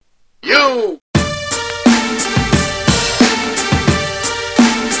go!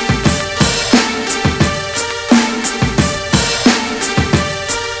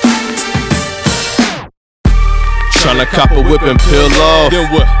 Tryna cop a whip and peel off.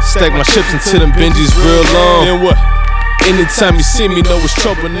 Then what? Stack my chips until them Benjis real long. Then what? Anytime you see me, know it's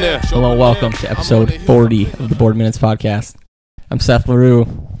trouble now. Hello, welcome to episode 40 of the Board Minutes Podcast. I'm Seth LaRue.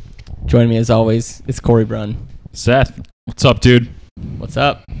 Joining me as always is Cory Brunn. Seth, what's up, dude? What's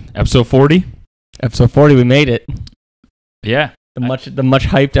up? Episode 40? Episode 40, we made it. Yeah. The much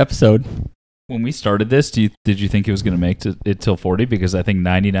hyped episode. When we started this, did you think it was going to make it till 40? Because I think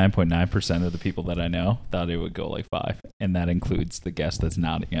 99.9% of the people that I know thought it would go like 5. And that includes the guest that's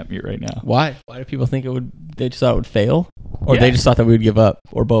nodding at me right now. Why? Why do people think they just thought it would fail? Or Yeah. they just thought that we would give up?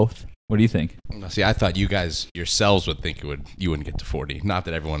 Or both? What do you think? See, I thought you guys yourselves would think you wouldn't get to 40. Not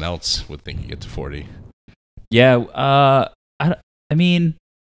that everyone else would think you get to 40. Yeah, I mean,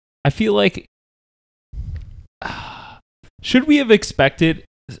 I feel like... should we have expected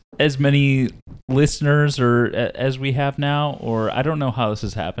as many listeners or as we have now? Or I don't know how this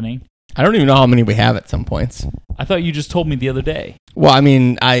is happening. I don't even know how many we have at some points. I thought you just told me the other day. Well, I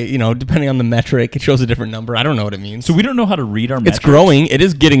mean, depending on the metric, it shows a different number. I don't know what it means. So we don't know how to read our metrics. It's growing. It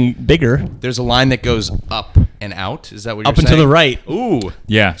is getting bigger. There's a line that goes up and out. Is that what you're Up saying? and to the right. Ooh.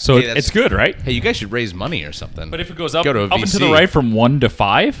 Yeah, so Hey, it's good, right? Hey, you guys should raise money or something. But if it goes up, Go to a up and to VC. the right from 1 to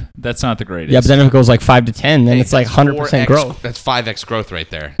 5, that's not the greatest. Yeah, but then if it goes like 5 to 10, then Hey, it's like that's 100% 4x growth. That's 5x growth right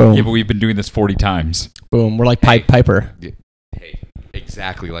there. Boom. Yeah, but we've been doing this 40 times. Boom. We're like Pied Piper. Hey,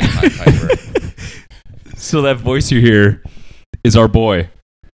 exactly like Pied Piper. So that voice you hear is our boy.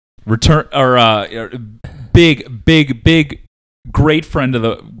 Big great friend of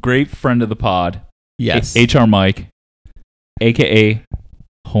the pod. Yes. HR Mike, aka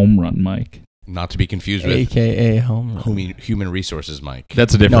Home Run Mike. Not to be confused with AKA home run. Human Resources Mike.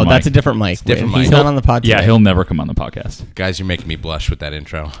 That's a different No, Mike. that's a different Mike. different He's Mike. not on the pod Yeah, today. he'll never come on the podcast. Guys, you're making me blush with that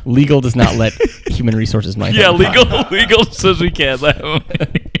intro. Legal does not let Human Resources Mike Yeah, on the pod. legal says we can't let him.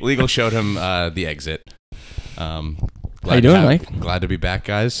 Legal showed him the exit. How you doing, Mike? Glad to be back,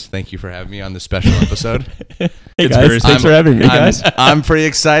 guys. Thank you for having me on this special episode. Hey It's guys, very- thanks for having me, guys. I'm pretty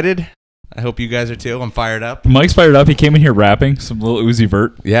excited. I hope you guys are too. I'm fired up. Mike's fired up. He came in here rapping some little Uzi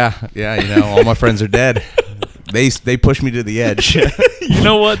Vert. Yeah. All my friends are dead. They pushed me to the edge. You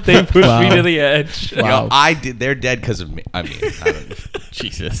know what? They pushed Wow. me to the edge. Wow. They're dead because of me. I don't,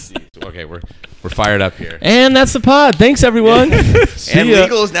 Jesus. okay, we're fired up here. And that's the pod. Thanks, everyone. And ya.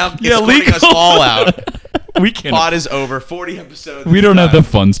 legal is now Yeah, escorting us legal. all out. We can't. Pod is over. 40 episodes. We don't have the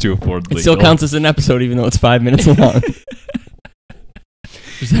funds to afford legal. It still counts as an episode, even though it's 5 minutes long.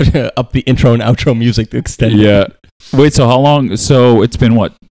 Just have to up the intro and outro music to extend it. Yeah. Wait, so how long? So it's been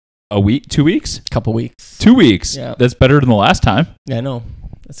what? A week? 2 weeks? Couple weeks. 2 weeks. Yeah. That's better than the last time. Yeah, I know.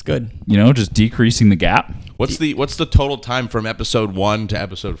 That's good. You know, just decreasing the gap. What's the total time from episode 1 to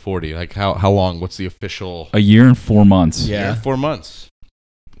episode 40? Like how long? What's the official? A year and 4 months. Yeah. 4 months.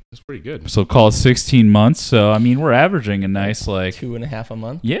 That's pretty good. So call it 16 months. So, I mean, we're averaging a nice, like... 2.5 a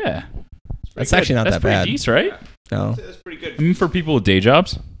month. Yeah. That's actually not That's that pretty bad. decent, right? No. That's pretty good. I mean, for people with day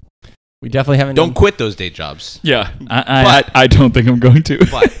jobs. We definitely haven't Don't done- quit those day jobs. Yeah. I don't think I'm going to.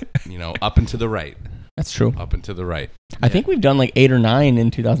 But, up and to the right. That's true. Up and to the right. I think we've done like 8 or 9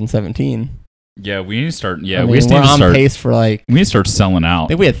 in 2017. Yeah, we need to start... Yeah, I mean, we just we're need to on start... pace for like... We need to start selling I out.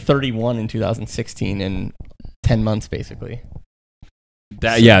 think we had 31 in 2016 in 10 months, basically.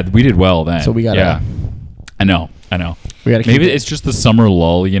 Yeah, we did well then. So we gotta... Yeah. I know. We gotta keep Maybe it. it's just the summer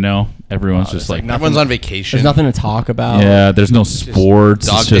lull, you know? Everyone's just there's like... nothing- Everyone's on vacation. There's nothing to talk about. Yeah, there's no sports.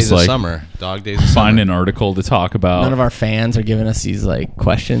 Dog It's days just of like summer. Dog days of find summer. an article to talk about. None of our fans are giving us these like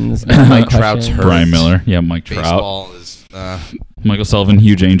questions. Mike Trout's hurt. Brian Miller. Yeah, Mike Trout. Baseball is... Michael Sullivan,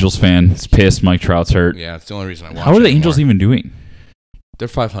 huge Angels fan. He's pissed Mike Trout's hurt. yeah, it's the only reason I watch How are the it Angels anymore. even doing? They're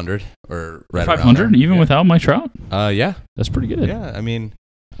 500 or right around 500 there. even Yeah. without Mike Trout? Yeah. That's pretty good. Yeah, I mean...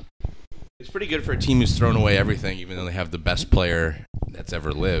 It's pretty good for a team who's thrown away everything, even though they have the best player that's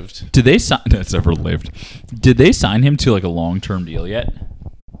ever lived. Did they sign... That's ever lived. Did they sign him to like a long-term deal yet?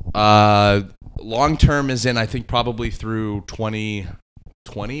 Long term is in, I think, probably through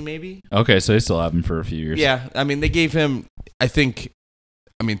 2020, maybe. Okay, so they still have him for a few years. Yeah, I mean, they gave him.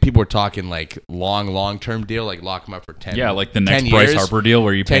 People were talking like long term deal, like lock him up for 10. Yeah, like the next 10 Bryce years. Harper deal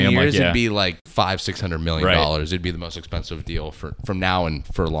where you pay 10 him years, like, yeah. it'd be like $500-600 million. Right. It'd be the most expensive deal from now and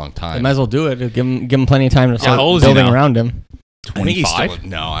for a long They time. might as well do it. Give him plenty of time to start how old is he building now? around him. I think he's still 25?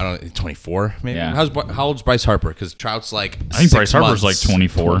 no, I don't. 24 maybe. Yeah. How old's Bryce Harper? Because Trout's like. I think Bryce 6 Harper's months- like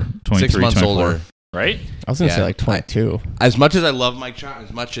 24, 23, 6 months 24. older. Right? I was going to Yeah. say like 22. As much as I love Mike Trout,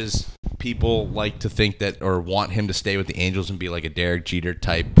 as much as people like to think that or want him to stay with the Angels and be like a Derek Jeter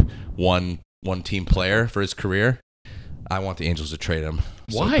type one team player for his career, I want the Angels to trade him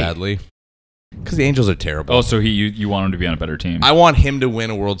so Why? badly. Because the Angels are terrible. Oh, so you want him to be on a better team? I want him to win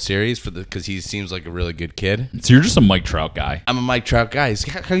a World Series because he seems like a really good kid. So you're just a Mike Trout guy. I'm a Mike Trout guy.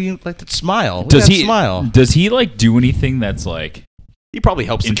 How you like that smile? Look Does at that he smile? Does he like do anything that's like He probably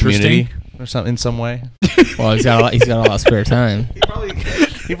helps the interesting? community or something in some way. Well, he's got a lot of spare time.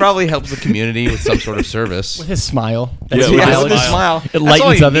 He probably helps the community with some sort of service. With his smile. That Yeah, smile, with his smile. It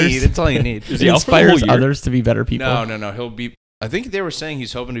lightens others. That's all you need. Is It he out for the inspires whole year? others to be better people. No. He'll be. I think they were saying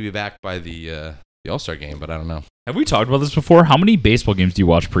he's hoping to be back by the All-Star game, but I don't know. Have we talked about this before? How many baseball games do you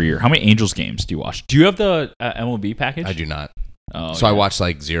watch per year? How many Angels games do you watch? Do you have the MLB package? I do not. Oh, So I watch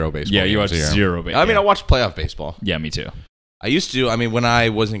like zero baseball. Yeah, you games watch a year. zero baseball. I mean, I watch playoff baseball. Yeah, me too. I used to. I mean, when I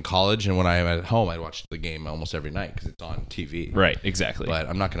was in college and when I am at home, I'd watch the game almost every night because it's on TV. Right, exactly. But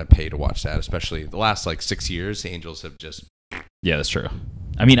I'm not going to pay to watch that, especially the last like 6 years. The Angels have just. Yeah, that's true.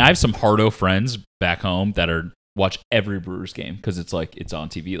 I mean, I have some hardo friends back home that watch every Brewers game because it's on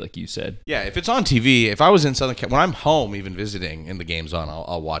TV, like you said. Yeah, if it's on TV, if I was in Southern California, when I'm home, even visiting, and the game's on,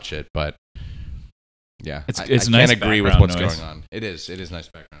 I'll watch it. But yeah, It's I nice can't agree with background what's noise. going on. It is nice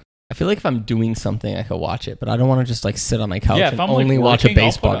background. I feel like if I'm doing something, I could watch it, but I don't want to just like sit on my couch Yeah, and if I'm only like watch a working,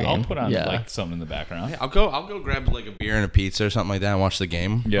 baseball I'll game. put on yeah. like something in the background. Yeah, I'll go grab like a beer and a pizza or something like that and watch the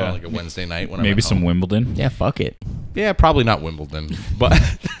game. Yeah. on, like a Wednesday night when I'm Maybe at some home. Wimbledon. Yeah, fuck it. Yeah, probably not Wimbledon, but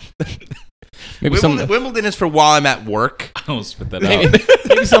Maybe Wimbledon is for while I'm at work. I almost spit that maybe,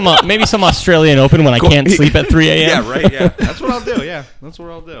 out. maybe some Australian Open when I can't sleep at 3 a.m. Yeah, right. Yeah, that's what I'll do. Yeah, that's what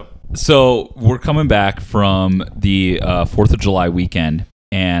I'll do. So we're coming back from the 4th of July weekend,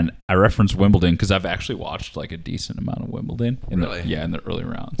 and I referenced Wimbledon because I've actually watched like a decent amount of Wimbledon. In the early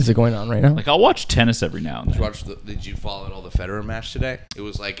rounds. Is it going on right now? Like I'll watch tennis every now and then. Did you follow all the Federer match today? It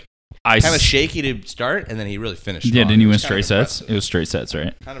was like I kind of shaky to start, and then he really finished. Yeah, strong. didn't you It win was kind straight of sets? impressive. It was straight sets,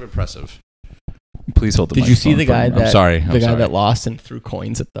 right? Kind of impressive. Please hold the Did you see the microphone guy for me. that? I'm sorry. The guy that lost and threw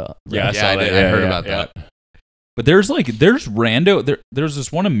coins at the. Yeah, I saw I that. did. Yeah, I heard yeah, about yeah. that. But there's rando. There's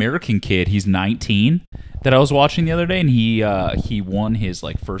this one American kid. He's 19 that I was watching the other day, and he won his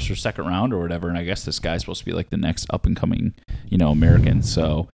like first or second round or whatever. And I guess this guy's supposed to be like the next up and coming, American.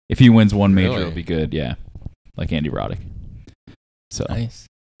 So if he wins one major, Really? it'll be good. Yeah, like Andy Roddick. So Nice.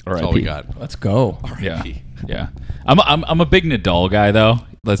 That's all we got. Let's go. Yeah, yeah. I'm a big Nadal guy though.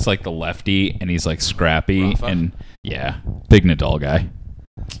 That's like the lefty, and he's like scrappy Rafa? and yeah, big Nadal guy.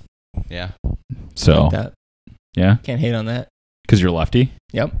 Yeah. So Like that. yeah, Can't hate on that. because you're lefty.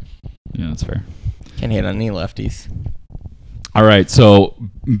 Yep. Yeah, that's fair. Can't hate on any lefties. All right, so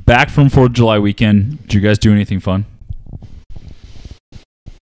back from 4th of July weekend. Did you guys do anything fun?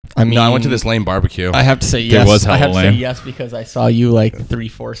 I mean, No, I went to this lame barbecue. I have to say It yes. was I have to hella say lame. yes because I saw you like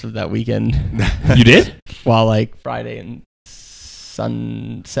 3/4 of that weekend. You did? While like Friday and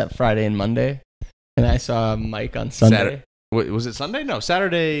Sunset Friday and Monday, and I saw Mike on Sunday. Saturday. Was it Sunday? No,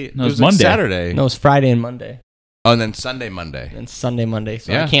 Saturday. No, it was like Monday. Saturday. No, it was Friday and Monday, Oh, and then Sunday, Monday. and Sunday, Monday.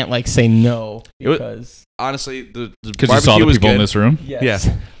 So Yeah. I can't like say no It was- because Honestly, the Because barbecue you saw the was people good. in this room. yes.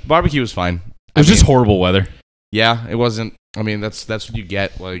 Yeah, barbecue was fine. It was just horrible weather. Yeah, it wasn't. I mean, that's what you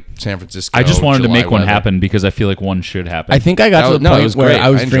get, like San Francisco. I just wanted to July make one weather. happen because I feel like one should happen. I think I got That to was- the no, it point was where great. I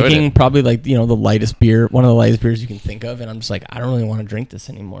was I enjoyed drinking it. probably like the lightest beer, one of the lightest beers you can think of, and I'm just like, I don't really want to drink this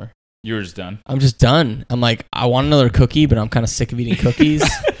anymore. you were just done. I'm just done. I'm like, I want another cookie, but I'm kind of sick of eating cookies.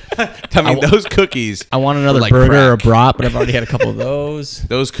 I mean, those cookies. I want another Like burger or a crack. brat, but I've already had a couple of those.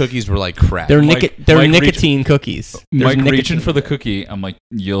 Those cookies were like crack. They're Mike nicotine cookies. There's Mike nicotine reaching for the in it. cookie. I'm like,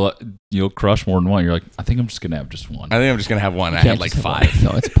 you'll crush more than one. You're like, I think I'm just gonna have just one. I think I'm just gonna have one. I Can't had like just have 5.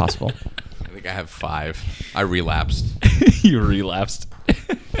 one. No, it's possible. I think I have 5. I relapsed. You relapsed.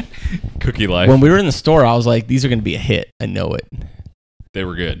 Cookie life. When we were in the store, I was like, these are going to be a hit. I know it. They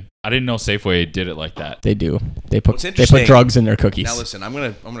were good. I didn't know Safeway did it like that. They do. They What's put interesting- drugs in their cookies. Now listen, I'm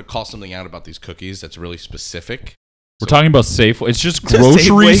gonna call something out about these cookies that's really specific. We're talking about Safeway. It's just It's a grocery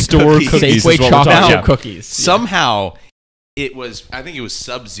Safeway store cookie. cookies. is Safeway what we're chocolate talking chip about. cookies. Somehow, it was. I think it was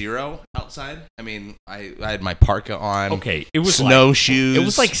sub-zero outside. I mean, I had my parka on. Okay, it was snowshoes. It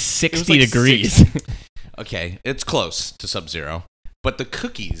was like 60 like degrees. Okay, it's close to sub-zero, but the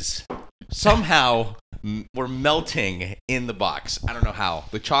cookies somehow were melting in the box. I don't know how.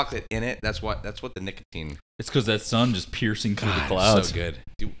 The chocolate in it. That's what the nicotine. It's because that sun just piercing through the God, clouds. so good.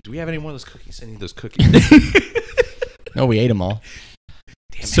 Do we have any more of those cookies? I need those cookies. No, we ate them all.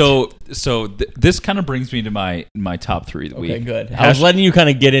 Damn it. So this kind of brings me to my top 3 of the Okay, week. good. I was letting you kind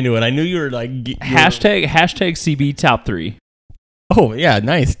of get into it. I knew you were like... Hashtag CB top 3. Oh yeah,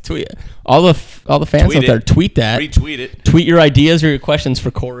 nice. Tweet all the fans Tweet out there. it. Tweet that. Retweet it. Tweet your ideas or your questions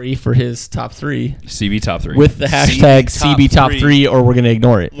for Corey for his top 3 CB top 3 with the hashtag CB top 3, or we're gonna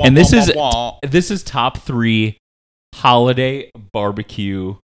ignore it. And this is top 3 holiday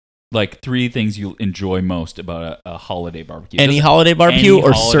barbecue, like 3 things you enjoy most about a holiday barbecue. Any holiday barbecue Any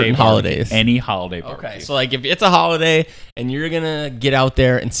or holiday certain barbecue. holidays? Any holiday barbecue. Okay, so like if it's a holiday and you're gonna get out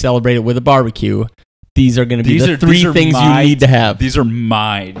there and celebrate it with a barbecue, these are gonna be the 3 things you need to have. These are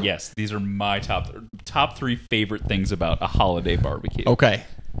my top 3 favorite things about a holiday barbecue. Okay.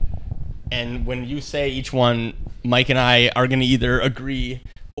 And when you say each one, Mike and I are gonna either agree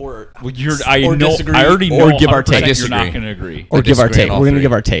or Disagree, I already know or give our 100% take. You're not going to agree. Or give our disagree on take. all We're gonna 3.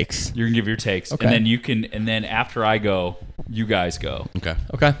 give our takes. You're going to give your takes, Okay. and then you can. And then after I go, you guys go. Okay.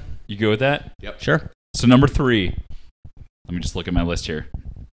 Okay. You go with that? Yep. Sure. So number 3. Let me just look at my list here.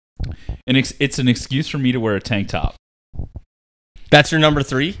 It's an excuse for me to wear a tank top. That's your number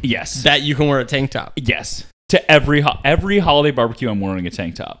 3? Yes. That you can wear a tank top. Yes. To every holiday barbecue, I'm wearing a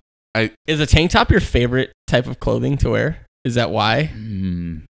tank top. Is a tank top your favorite type of clothing to wear? Is that why?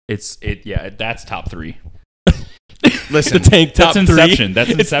 That's top 3. Listen, the tank top That's 3. Inception. That's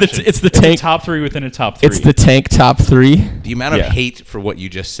Inception. It's the tank top 3 within a top 3. It's the tank top 3. the amount of Yeah. hate for what you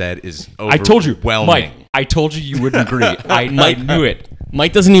just said is overwhelming. I told you, Mike. I told you wouldn't agree. I knew it.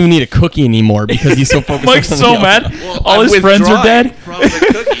 Mike doesn't even need a cookie anymore because he's so focused. Mike's on so something else. mad. All his friends are dead. From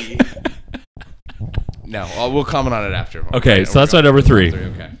the cookie. No, we'll comment on it after. Okay, so that's my number 3.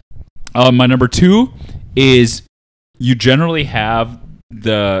 Okay. My number 2 is you generally have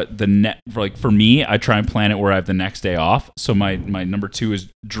the net. Like for me, I try and plan it where I have the next day off. So my number 2 is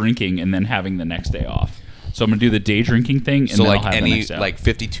drinking and then having the next day off. So I'm gonna do the day drinking thing, and So then like I'll have the any next day off. like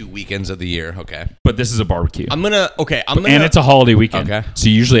 52 weekends of the year. Okay. But this is a barbecue, I'm gonna. and it's a holiday weekend. Okay. So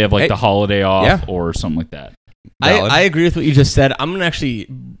you usually have like Hey. the holiday off Yeah. or something like that. Valid. I agree with what you just said. I'm gonna actually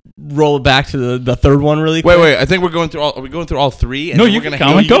roll it back to the third one really quick. Wait. I think we're going through all. Are we going through all 3? And No, then you we're can gonna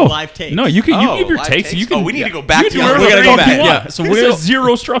comment. you Go. get live takes. No, you can. You Oh, give your live takes. takes? You can. Oh, we need to go back you to can number do whatever three. the We're fuck gonna you go back. want. Yeah, so This we're is gonna-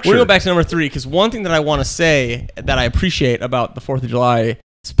 zero structure. We're gonna go back to number 3 because one thing that I want to say that I appreciate about the 4th of July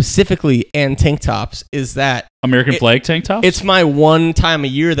specifically and tank tops is that American flag tank tops. it's my one time a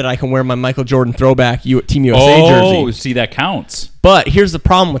year that I can wear my Michael Jordan throwback Team USA oh, jersey. see that counts. But here's the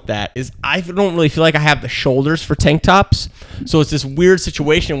problem with that is I don't really feel like I have the shoulders for tank tops. So it's this weird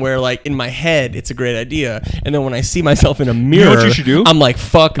situation where like in my head it's a great idea, and then when I see myself in a mirror, know what you should do? I'm like,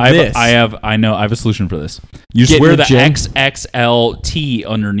 fuck this. I have a solution for this. You just Get in wear the the gym. XXL tee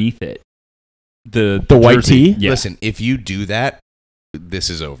underneath it. The white jersey. tee? Yeah. Listen, if you do that, this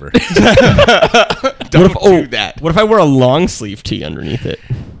is over. What if, do that. What if I wear a long sleeve tee underneath it?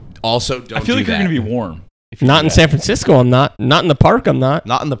 Also, don't I feel do like you're that. gonna be warm. if you Not do in that. San Francisco, I'm not. Not in the park, I'm not.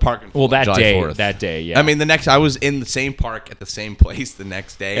 Not in the park. Well, that July day. 4th. That day. Yeah. I mean, I was in the same park at the same place the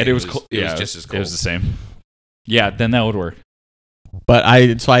next day, and it was just as cold. It was the same. Yeah. Then that would work. But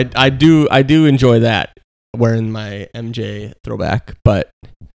I do enjoy that wearing my MJ throwback, but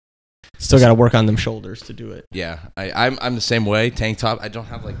still got to work on them shoulders to do it. Yeah, I'm the same way. Tank top. I don't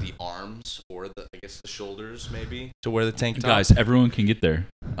have like the arms or the the shoulders maybe to wear the tank top. Guys, everyone can get there.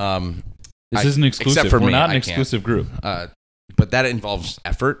 This isn't exclusive. except for We're me, not an I can't. exclusive group. But that involves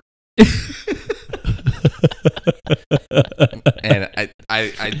effort. And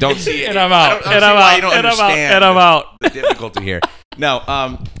I don't see it. And I'm out. I don't And see I'm why out. you don't And I'm out. understand And I'm out. the difficulty here. No,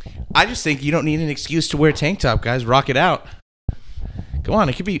 I just think you don't need an excuse to wear a tank top, guys. Rock it out. Come on,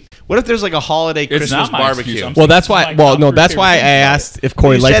 it could be. What if there's like a holiday Christmas not my barbecue? excuse. I'm Well, that's It's why. my Well, top no, three that's why I favorite things about asked if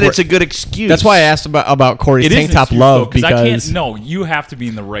Corey You liked. said it's a good excuse. That's why I asked about Corey's It is tank an top excuse, love though, I because can't. No, you have to be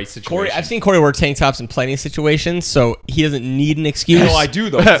in the right situation. Corey. I've seen Corey wear tank tops in plenty of situations, so he doesn't need an excuse. No, I do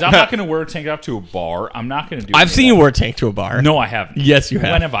though. 'Cause I'm not going to wear a tank top to a bar. I'm not going to do. I've any of seen you that. wear a tank to a bar. No, I haven't. Yes, you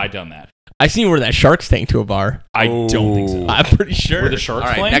have. When have I done that? I've seen you wear that Sharks tank to a bar. I don't think so. I'm pretty sure. Were the Sharks All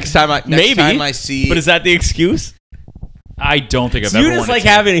right, playing? next time I see. But is that the excuse? I don't think I've So ever you worn just a like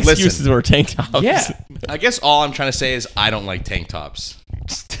tank- having excuses Listen. to wear tank tops. Yeah. I guess all I'm trying to say is I don't like tank tops.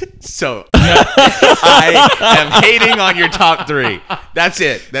 So I am hating on your top 3. That's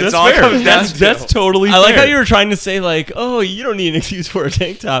it. That's all it fair. comes down That's to. totally. I like fair. how you were trying to say like, oh, you don't need an excuse for a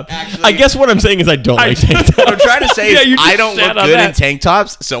tank top. Actually- I guess what I'm saying is I don't like tank What I'm tops. trying to say Yeah, is you just I don't sat look on good in that. tank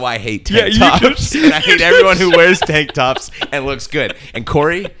tops, so I hate Yeah, tank you tops. just- And I hate everyone who wears tank tops and looks good. And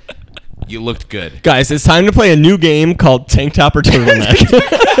Corey, you looked good. Guys, it's time to play a new game called Tank Top or Turtleneck.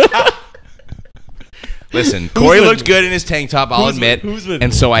 Listen, Corey with looked me? good in his tank top, I'll Who's admit. with- who's with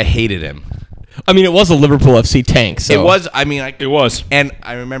and me? so I hated him. I mean, it was a Liverpool FC tank. So It was, I mean, It was. And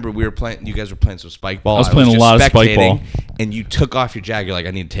I remember we were playing. You guys were playing some spike ball. I was playing a just lot of spike spectating, ball. And you took off your jacket. You're like,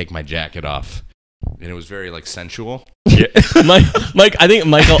 I need to take my jacket off. and it was very like sensual. Yeah. Mike, I think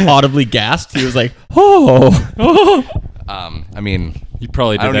Michael audibly gasped. He was like, "Oh." I mean, He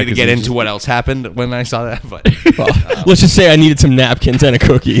probably did I don't that need to 'cause get he into just- what else happened when I saw that, but Well, let's just say I needed some napkins and a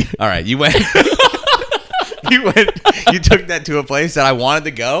cookie. all right, you went. You took that to a place that I wanted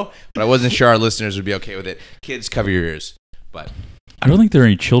to go, but I wasn't sure our listeners would be okay with it. Kids, cover your ears. But I don't think there are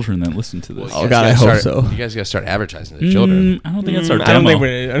any children that listen to this. Oh, God, I hope so. You guys got to start advertising to the children. I don't think that's our I don't demo.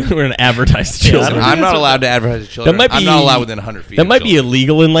 think we're going to advertise to Listen, children. I'm not allowed to advertise to children. That might I'm not be- allowed within 100 feet. That of might be children.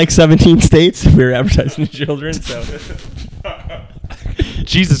 illegal in like 17 states if we were advertising to children. So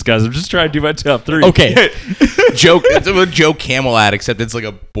Jesus, guys, I'm just trying to do my top 3. okay, joke. It's a Joe Camel ad, except it's like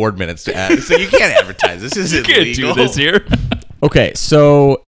a board minutes to ad. So you can't advertise. This is You can't illegal. do this here. okay.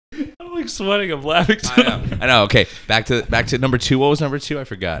 So I'm like sweating. I'm laughing. I know. Okay, back to number 2. What was number 2? I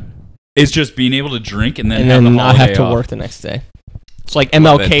forgot. It's just being able to drink and then and have then the not have holiday to off. work the next day. It's like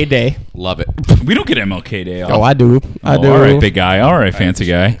Love MLK it. Day. Love it. We don't get MLK Day off. Oh, I do. I do. All right, big guy. All right, fancy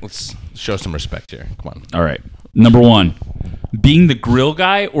guy. Let's show some respect here. Come on. All right. Number 1, being the grill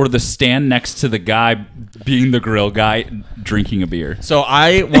guy or the stand next to the guy being the grill guy drinking a beer. So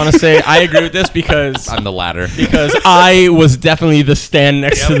I want to say I agree with this because I'm the latter. I was definitely the stand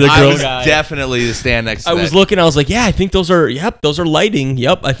next to the I grill was guy. definitely the stand next to I that. was looking. I was like, yeah, I think those are lighting.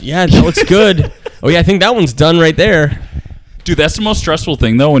 Yep. Yeah, that looks good. Oh yeah, I think that one's done right there. Dude, that's the most stressful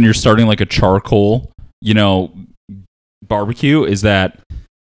thing though when you're starting like a charcoal, barbecue is that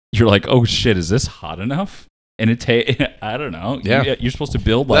you're like, "Oh shit, is this hot enough?" And I don't know. Yeah. You're supposed to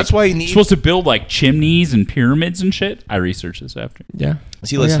build like That's why you need- you're supposed to build like chimneys and pyramids and shit. I researched this after. Yeah.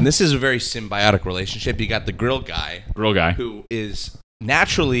 See, listen, yeah. this is a very symbiotic relationship. You got the grill guy Grill guy. who is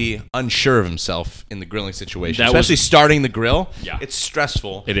naturally unsure of himself in the grilling situation, That was- especially starting the grill. Yeah. It's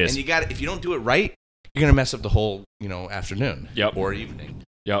stressful. It is. And if you don't do it right, you're going to mess up the whole, afternoon Yep. or evening.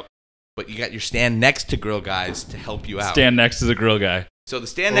 Yep. But you got your stand next to grill guys to help you out. Stand next to the grill guy. So the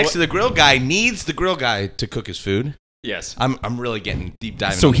stand next to the grill guy needs the grill guy to cook his food. Yes. I'm really getting deep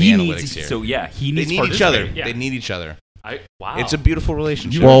diving So into he the needs. analytics here. So yeah, he They needs. need each other. participate. Yeah. They need each other. Wow. It's a beautiful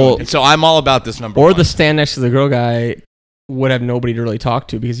relationship. Well- and so I'm all about this number Or one. the stand next to the grill guy would have nobody to really talk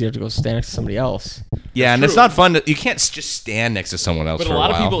to because you have to go stand next to somebody else. Yeah, and True. it's not fun. You can't just stand next to someone else But for a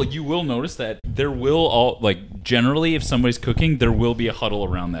lot of while. people, you will notice that there will generally, if somebody's cooking, there will be a huddle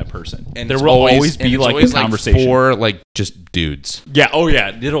around that person. And there it's will always and be it's like always a conversation. for just dudes. Yeah. Oh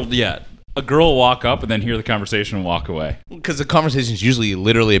yeah. A girl will walk up and then hear the conversation and walk away. Because the conversation is usually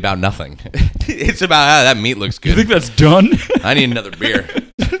literally about nothing. It's about that meat looks You good. think that's done? I need another beer.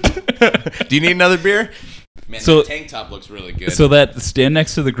 Do you need another beer? Man, So- that tank top looks really good. So that stand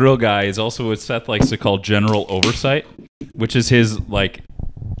next to the grill guy is also what Seth likes to call general oversight, which is his what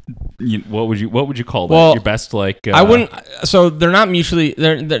would you call that? Well, Your best I wouldn't. So they're not mutually.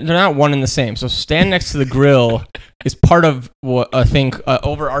 They're not one and the same. So stand next to the grill is part of what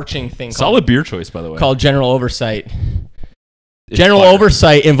overarching thing solid beer choice, by the way. called general oversight. It's General fire.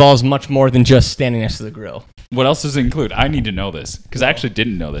 oversight involves much more than just standing next to the grill. What else does it include? I need to know this because I actually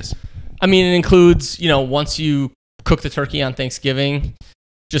didn't know this. I mean, it includes, once you cook the turkey on Thanksgiving,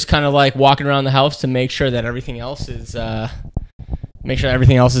 just kind of like walking around the house to make sure that everything else is, in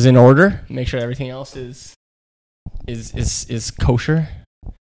order. Make sure everything else is kosher.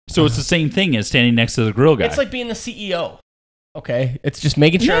 So it's the same thing as standing next to the grill guy. It's like being the CEO. Okay, it's just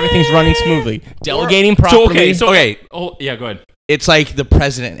making sure everything's running smoothly, delegating properly, okay, oh yeah, go ahead. it's like the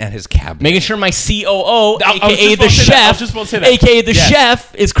president and his cabinet. making sure my COO, I was aka just the about to say that. I was chef, just about to say that. aka the Yes.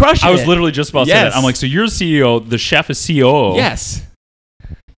 chef, is crushing I was it. literally just about to say Yes. that. I'm like, so you're CEO, the chef is COO. Yes.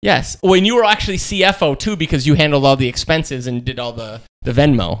 When you were actually CFO too, because you handled all the expenses and did all the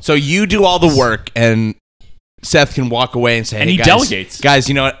Venmo. So you do all the work, and Seth can walk away and say, And hey, he guys, delegates. Guys,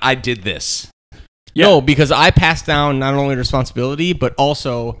 you know what? I did this. Yeah. No, because I passed down not only responsibility but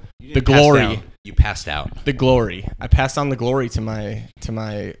also You the didn't pass glory. down. You passed out. The glory. I passed on the glory to my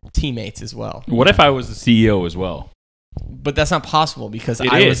teammates as well. What if I was the CEO as well? But that's not possible because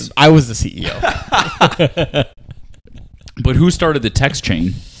It I is. was the CEO. But who started the text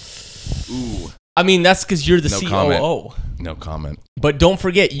chain? Ooh, I mean, that's because you're the No COO. comment. no comment. But don't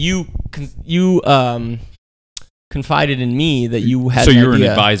forget, you confided in me that you had. So an you're an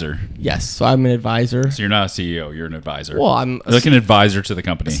idea. advisor. Yes, so I'm an advisor. So you're not a CEO. You're an advisor. Well, I'm You're like an advisor to the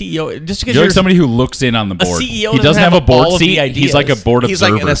company. CEO. Just because You're like somebody who looks in on the board. CEO he doesn't have a board all of the seat. He's like a ideas. board He's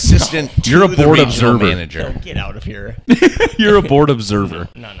observer. like an assistant. You're to a the board regional observer. manager. Get out of here. You're a board observer.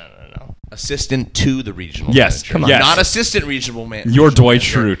 No. assistant to the regional Yes, manager. come on. Yes. Not assistant regional manager. You're Dwight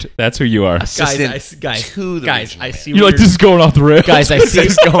Schrute. That's who you are. Assistant guys, to the guys, regional I manager. see. You're like, this is going off the rails. Guys, I see.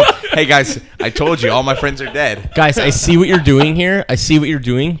 Hey guys, I told you all my friends are dead. Guys, I see what you're doing here. I see what you're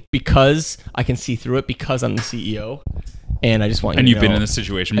doing because I can see through it because I'm the CEO, and I just want you And to you've know, been in this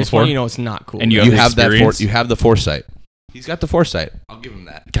situation I just before. want you to know it's not cool. And You the have that. experience. You have the foresight. He's got the foresight. I'll give him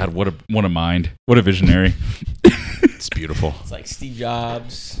that. God, what a mind. What a visionary. It's beautiful. It's like Steve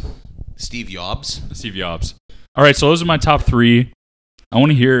Jobs. Steve Jobs. Steve Jobs. All right, so those are my top 3. I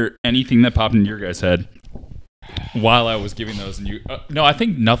want to hear anything that popped into your guys' head while I was giving those. And you, no, I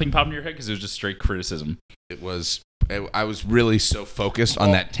think nothing popped into your head because it was just straight criticism. I was really so focused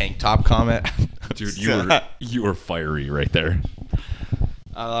on that tank top comment. Dude, you were fiery right there.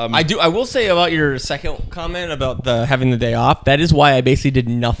 I will say about your second comment about the having the day off. That is why I basically did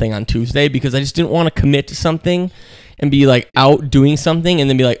nothing on Tuesday because I just didn't want to commit to something and be like out doing something and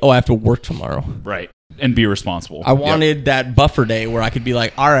then be like, oh, I have to work tomorrow. Right. And be responsible. I wanted that buffer day where I could be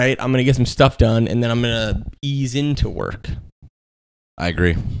like, all right, I'm gonna get some stuff done and then I'm gonna ease into work. I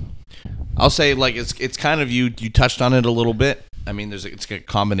agree. I'll say like it's kind of you touched on it a little bit. I mean, it's a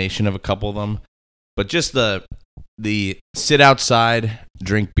combination of a couple of them, but just the sit outside,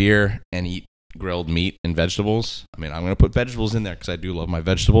 drink beer, and eat grilled meat and vegetables. I mean, I'm gonna put vegetables in there because I do love my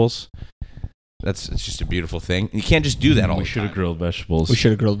vegetables. It's just a beautiful thing. You can't just do that all the time. We should have grilled vegetables. We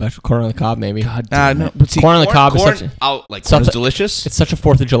should have grilled vegetables. Corn on the cob, maybe. God damn No, it. but see, Corn on the cob is such a- corn is delicious. It's such a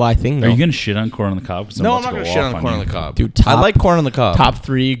 4th of July thing, though. Are you going to shit on corn on the cob? 'Cause No, I'm about not to gonna go shit off on corn on you. the cob. Dude, I like corn on the cob. Top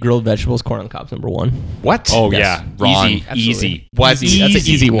 3 grilled vegetables, corn on the cob's number 1. What? Oh, Yes. yeah. Wrong. Easy. Absolutely. Easy. What? Easy. That's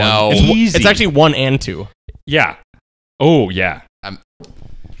an easy one. No. It's actually 1 and 2. Yeah. Oh, yeah. I'm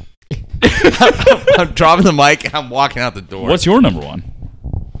dropping the mic and I'm walking out the door. What's your number 1?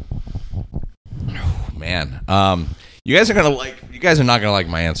 Man, you guys are not gonna like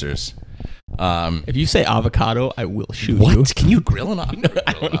my answers. If you say avocado, I will shoot What? you. Can you grill an avocado?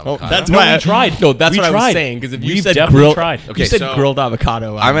 I don't know. Avocado? That's No, why we tried. No, that's We what I was tried. saying. Because if you We've said definitely grilled, tried. Okay, you said so grilled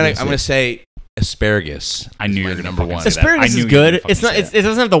avocado. I'm gonna say asparagus. I knew is you my were gonna number fucking one. say that. Asparagus I knew is you were good. gonna It's not. fucking say It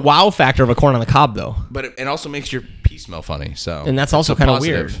doesn't have the wow factor of a corn on the cob, though. But it also makes your pee smell funny. So And that's it's also a kind of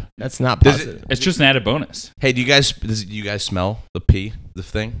positive. weird. That's not Does positive. It's just an added bonus. Hey, do you guys smell the pee, the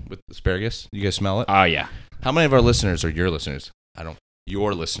thing with asparagus? Do you guys smell it? Oh, yeah. How many of our listeners are your listeners?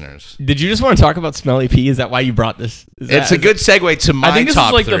 Your listeners. Did you just want to talk about smelly pee? Is that why you brought this? It's a good segue to my I think this top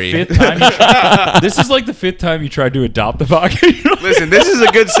is like 3. the 5th time. This is like the 5th time you tried to adopt the podcast. Listen, this is a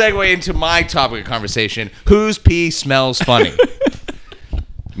good segue into my topic of conversation. Whose pee smells funny?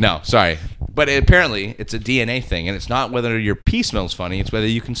 No, sorry. But apparently, it's a DNA thing, and it's not whether your pee smells funny, it's whether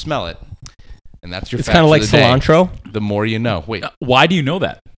you can smell it. And that's your It's fact kind of for like the day. cilantro. The more you know. Wait, Why do you know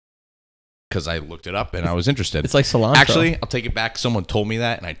that? because I looked it up and I was interested. It's like cilantro. Actually, I'll take it back. Someone told me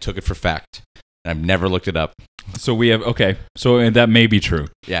that, and I took it for fact. And I've never looked it up. So we have, okay. So that may be true.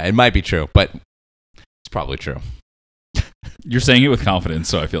 Yeah, it might be true, but it's probably true. You're saying it with confidence,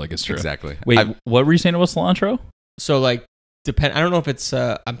 so I feel like it's true. Exactly. Wait, what were you saying about cilantro? So like, I don't know if it's.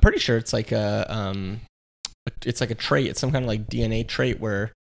 I'm pretty sure it's like it's like a trait. It's some kind of like DNA trait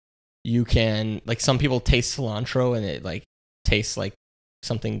where you can like some people taste cilantro and it like tastes like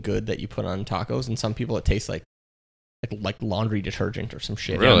something good that you put on tacos, and some people it tastes like laundry detergent or some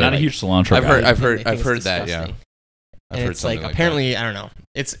shit. Really? I'm not a Like, huge cilantro I've guy. heard- they think I've it's heard that, yeah. disgusting. I've And heard it's like something apparently I don't know.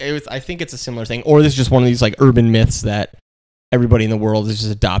 I think it's a similar thing, or this is just one of these like urban myths that everybody in the world has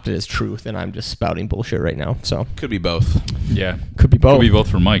just adopted as truth, and I'm just spouting bullshit right now. So Could be both. Yeah. could be both. Could be both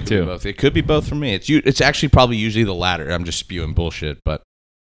for Mike, Could be too. both. It could be both for me. It's actually probably usually the latter. I'm just spewing bullshit, but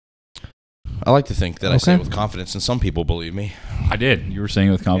I like to think that I say it Okay. with confidence, and some people believe me. I did. You were saying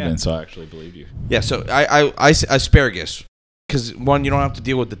it with confidence, so I actually believed you. Yeah, so I say asparagus, because one, you don't have to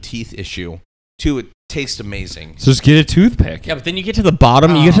deal with the teeth issue. Two, it tastes amazing. So just get a toothpick. Yeah, but then you get to the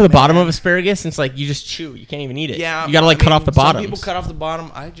bottom. You Oh, get to the bottom man. of asparagus, and it's like you just chew. You can't even eat it. Yeah, you gotta like I cut mean, off the some bottom. people cut off the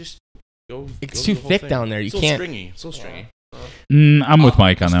bottom. I just go. It's go too the whole thick thing. down there. You It's a little can't. stringy. It's a little stringy. I'm with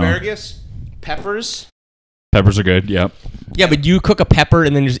Mike on that one. Asparagus, peppers. Peppers are good, yep. Yeah, but you cook a pepper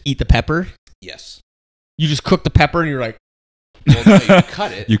and then just eat the pepper. Yes. You just cook the pepper and you're like, Well, no, you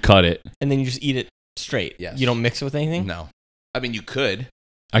cut it. You cut it. and then you just eat it straight. Yes. You don't mix it with anything. No, I mean you could.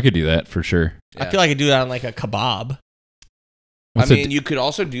 I could do that for sure. I feel like I could do that on like a kebab I mean, you could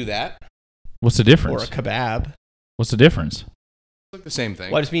also do that. what's the or difference? a kebab. What's the difference? It's like the same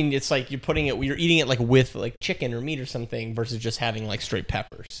thing. Well, I just mean it's like you're eating it like with like chicken or meat or something versus just having like straight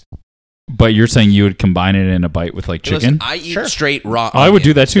peppers. But you're saying you would combine it in a bite with like Listen, chicken? I eat Sure. straight raw. I would do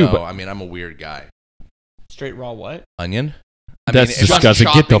onion, that too, so, but- I mean, I'm a weird guy. Straight raw what? Onion. That's disgusting.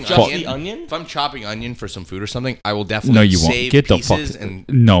 Get the fuck. the onion? If I'm chopping onion for some food or something, I will definitely No, you won't. save Get the fuck. pieces and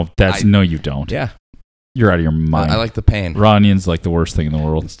No, no, you don't. yeah. You're out of your mind. I like the pain. Raw onion's like the worst thing in the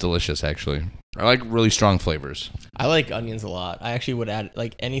world. It's delicious, actually. I like really strong flavors. I like onions a lot. I actually would add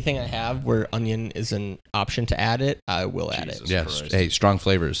like anything I have where onion is an option to add it. I will add it. Yes. Hey, strong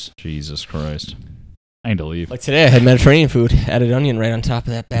flavors. Jesus Christ. I need to leave. Like today, I had Mediterranean food. Added onion right on top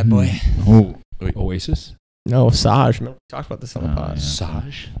of that bad boy. Oh, Oasis. No, Saj. Remember, we talked about this on the pod. Yeah.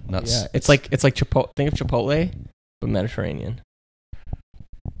 Saj? Nuts. Yeah, it's like Chipotle. Think of Chipotle, but Mediterranean.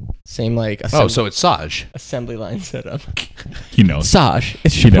 Same like So it's Saj. assembly line setup. He knows. Saj.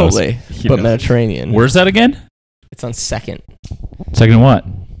 It's He knows. Chipotle, He but knows. Mediterranean. Where's that again? It's on Second. Second what?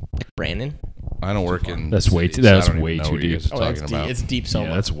 Like Brandon. I don't work in. That's way cities, too- that's I don't way even know too what you deep. guys are talking about. It's deep so Yeah,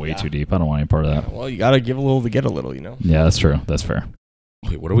 much. that's way too deep. I don't want any part of that. Well, you gotta give a little to get a little, you know. Yeah, that's true. That's fair.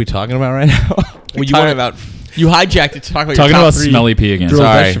 Wait, what are we talking about right now? Well, you talking wanna- about You hijacked it to talk about Talking your top about three smelly pee again. grilled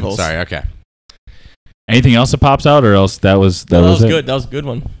sorry, vegetables. sorry. Okay. Anything else that pops out, or else that was That was it? good. That was a good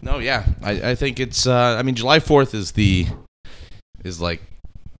one. No, yeah. I think it's. I mean, July 4th is like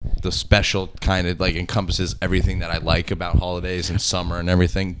the special kind of like encompasses everything that I like about holidays and summer and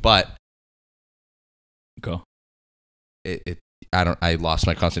everything. But Go. I lost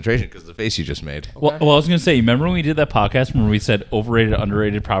my concentration because of the face you just made. Well, I was gonna say, remember when we did that podcast when we said overrated,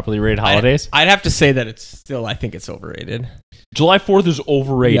 underrated, properly rated holidays? I'd have to say that it's still. I think it's overrated. July 4th is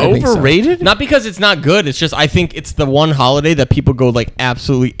overrated. I think so. Overrated? Not because it's not good. It's just I think it's the one holiday that people go like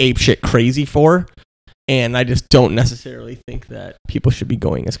absolutely apeshit crazy for, and I just don't necessarily think that people should be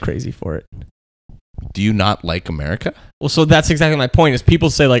going as crazy for it. Do you not like America? Well, so that's exactly my point. Is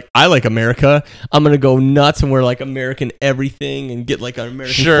people say like I like America, I'm gonna go nuts and wear like American everything and get like an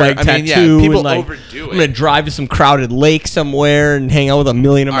American flag tattoo. people and, like, overdo I'm gonna it. drive to some crowded lake somewhere and hang out with a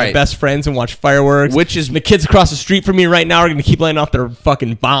million of my Alright. best friends and watch fireworks. Which is The kids across the street from me right now are gonna keep laying off their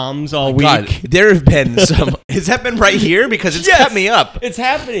fucking bombs all week. God, there have been some. Has that been right here? Because it's Yes. kept me up. It's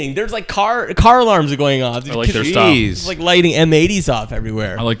happening. There's like car alarms are going off. I like their Kids- style. Jeez. It's like lighting M80s off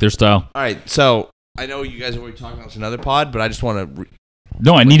everywhere. I like their style. All right, so I know you guys are already talking about this in another pod, but I just want to.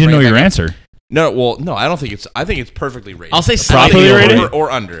 No, I need to bring know it your back up. answer. No, I don't think it's. I think it's perfectly rated. I'll say Properly slightly rated? over. over or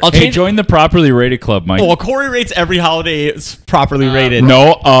under. I'll Hey, change. join the properly rated club, Mike. Oh, well, Corey rates every holiday properly rated.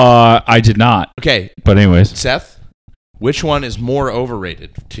 No, I did not. Okay, But anyways, Seth, which one is more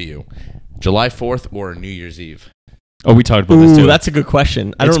overrated to you, July 4th or New Year's Eve? oh, we talked about this Ooh, too. that's a good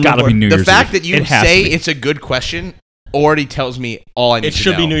question. I It's don't got to remember. be New The Year's fact Eve. that you It has say to be. it's a good question already tells me all I need It to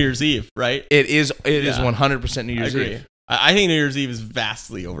should be know. New Year's Eve, right? It is. It is Yeah. 100% New I Year's agree. Eve. I think New Year's Eve is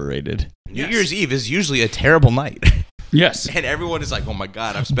vastly overrated. New Year's Eve is usually a terrible night, Yes. and everyone is like, "Oh my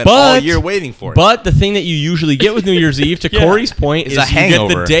god, I've spent But- all year waiting for it." But the thing that you usually get with New Year's Eve, to Yeah. Corey's point, Is is a you get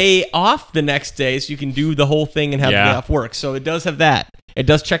hangover. the day off the next day, so you can do the whole thing and have Yeah. the day off work. So it does have that. It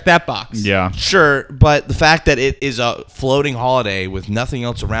does check that box. Yeah. Sure, but the fact that it is a floating holiday with nothing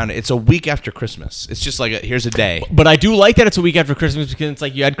else around it, it's a week after Christmas. It's just like, here's a day. But I do like that it's a week after Christmas because it's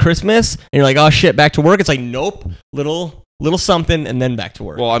like you had Christmas and you're like, oh shit, back to work. It's like, nope, little something and then back to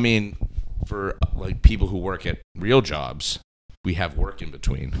work. Well, I mean, for like people who work at real jobs, we have work in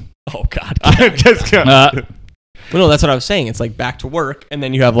between. oh god. Uh, Well, no, that's what I was saying. It's like back to work and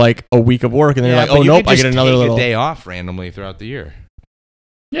then you have like a week of work and then you're like, but oh you nope, could I just get another take little a day off randomly throughout the year.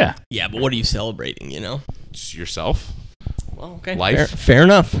 yeah. Yeah, but what are you celebrating? You know? Just yourself. Well, okay, Life. fair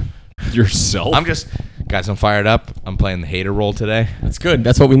enough. Yourself. Guys, I'm fired up. I'm playing the hater role today. That's good.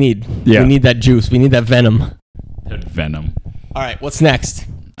 That's what we need. Yeah. We need that juice. We need that venom. That Venom. All right, what's next?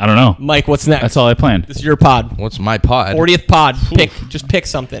 I don't know. Mike, what's next? That's all I planned. This is your pod. What's my pod? 40th pod. Just pick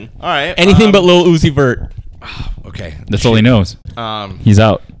something. All right. Anything but Lil Uzi Vert. Okay. That's all he knows. Um, He's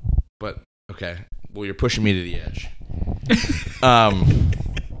out. but okay. Well, you're pushing me to the edge.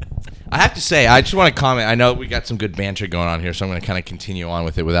 I have to say, I just want to comment. I know we got some good banter going on here, so I'm going to kind of continue on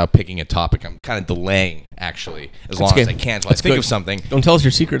with it without picking a topic. I'm kind of delaying, actually, as long as good. I can until I That's think good. of something. Don't tell us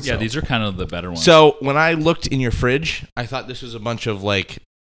your secrets. Yeah, though. these are kind of the better ones. So when I looked in your fridge, I thought this was a bunch of like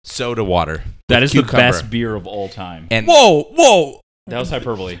soda water. that with is cucumber. the best beer of all time. And Whoa. That was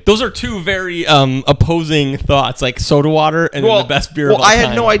hyperbole. Those are two very opposing thoughts, like soda water and then the best beer of all I time.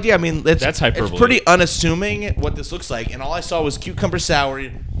 had no idea. I mean, That's hyperbole. It's pretty unassuming what this looks like, and all I saw was cucumber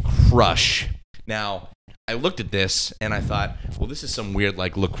sour crush. Now, I looked at this and I thought, well, this is some weird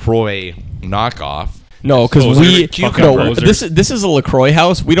like LaCroix knockoff. No, because Poser. we Fucking no, poser. this is a LaCroix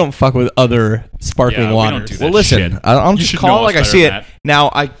house. We don't fuck with other sparkling Yeah, we don't waters. do that. Well, listen, shit. I'm You just should calling know like us I better see it. than that.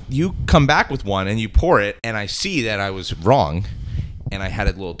 Now, you come back with one and you pour it, and I see that I was wrong. and I had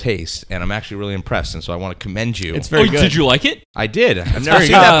a little taste, and I'm actually really impressed, and so I want to commend you. It's very good. Did you like it? I did. I've never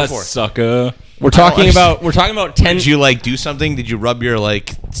seen that before. Sucker. We're talking about 10. Did you like do something? Did you rub your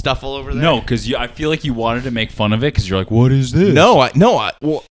like stuff all over there? No, because I feel like you wanted to make fun of it because you're like, what is this?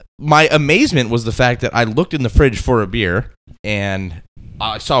 Well, my amazement was the fact that I looked in the fridge for a beer, and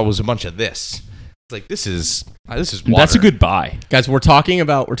I saw it was a bunch of this. It's like this is water. That's a good buy. Guys, we're talking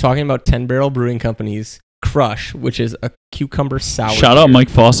about 10 Barrel Brewing Company's Crush, which is a cucumber sour. Shout out Mike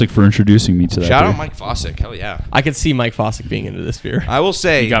Fossick for introducing me to that. Shout beer. out Mike Fossick. Hell yeah. I could see Mike Fossick being into this beer. I will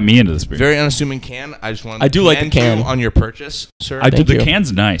say, You got me into this beer. very unassuming can. I just want to I do like the commend you can. on your purchase, sir. I did. Thank The you.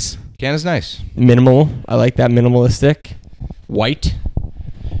 can's nice. Can is nice. Minimal. I like that minimalistic. White.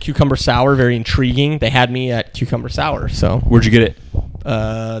 Cucumber sour, very intriguing. They had me at cucumber sour, so. Where'd you get it?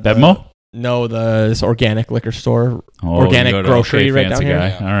 Bevmo? No, this organic liquor store. Oh, Organic you go to- grocery okay, right fancy down guy.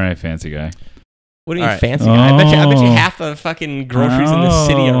 here. All right, fancy guy. What do you All right. fancy? I bet you Oh. half the fucking groceries in the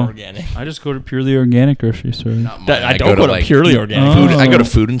city are Oh. organic. I just go to purely organic grocery store. Not mine. I don't go to like, purely organic. food. Oh. I go to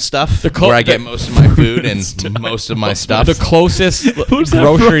Food and Stuff, where I get most of my food and most of my stuff. The closest that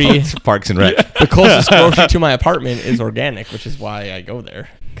grocery, Parks and Rec. the closest grocery to my apartment is organic, which is why I go there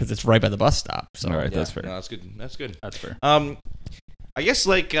because it's right by the bus stop. So All right, Yeah, that's fair. No, that's good. That's good. That's fair. I guess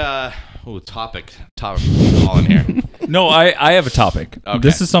like topic all in here. No, I have a topic. Okay.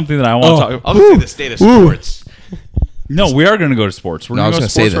 This is something that I want to talk. Obviously, the state of sports. No, we are going to go to sports. We're No, I going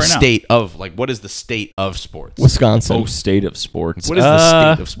was to going go to to say sports the right state of like what is the state of sports? Wisconsin, now. Oh, state of sports. What is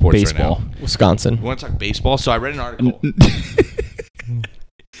the state of sports right baseball. now? Wisconsin. You want to talk baseball? So I read an article. It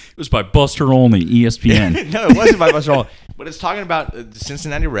was by Buster Olney, ESPN. No, it wasn't by Buster Olney, but it's talking about the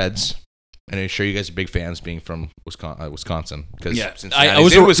Cincinnati Reds. And I'm sure you guys are big fans, being from Wisconsin, because Yeah. Cincinnati's I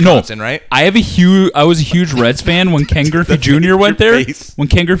was in Wisconsin, right? I was a huge Reds fan when Ken Griffey Jr. went there. face. When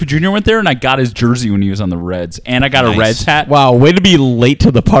Ken Griffey Jr. went there, and I got his jersey when he was on the Reds, and I got Nice. a Reds hat. Wow, way to be late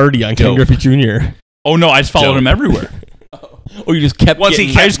to the party on Ken Dope. Griffey Jr. Oh no, I just followed Dope. him everywhere. Oh, you just kept Once he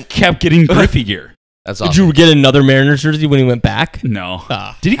getting, I just kept getting Griffey gear. That's Did awesome. you get another Mariners jersey when he went back? No,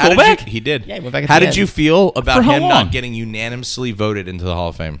 Ah. did he How go did back? He did. Yeah, he went back at How the did end. you feel about For how him long? not getting unanimously voted into the Hall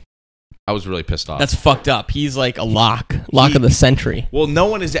of Fame? I was really pissed off. That's fucked up. He's like a lock of the century. Well, no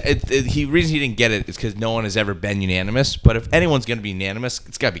one is. Reason he didn't get it is because no one has ever been unanimous. But if anyone's going to be unanimous,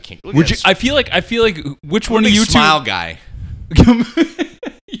 it's got to be King. Look Would at you, his I feel like which one of big you two? smile guy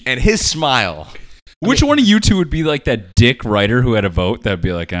and his smile. Which one of you two would be like that dick writer who had a vote that'd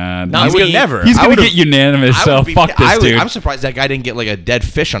be like, I he's would gonna, never. He's I gonna would've- get unanimous, I so would be- fuck this dude. I'm surprised that guy didn't get like a dead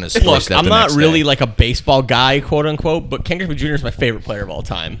fish on his Look, doorstep. I'm the not next really day. like a baseball guy, quote unquote, but Ken Griffey Jr. is my favorite player of all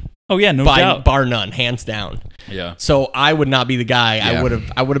time, Oh yeah, no doubt. bar none, hands down. Yeah. So I would not be the guy. Yeah.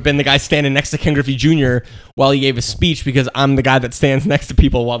 I would have been the guy standing next to Ken Griffey Jr. while he gave a speech because I'm the guy that stands next to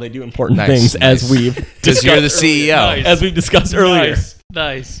people while they do important Nice, things, nice. as we've because you're the discussed CEO. Nice. as we've discussed earlier.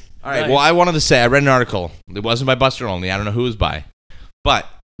 Nice. All right. Well, I wanted to say I read an article. It wasn't by Buster Olney. I don't know who it was by, but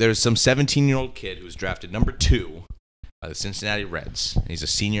there's some 17-year-old kid who was drafted number 2 by the Cincinnati Reds. He's a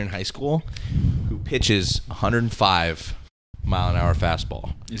senior in high school who pitches 105-mile-an-hour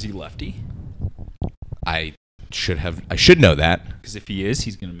fastball. Is he lefty? I should know that. Because if he is,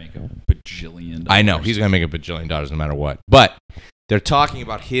 he's gonna make a bajillion. I know he's going to make $1 billion no matter what. But they're talking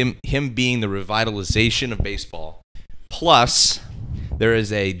about him being the revitalization of baseball. Plus, there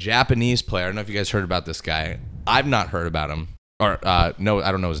is a Japanese player. I don't know if you guys heard about this guy. I've not heard about him, or no,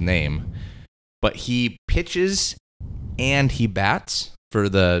 I don't know his name. But he pitches and he bats for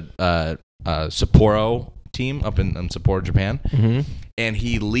the Sapporo team up in Sapporo, Japan. Mm-hmm. And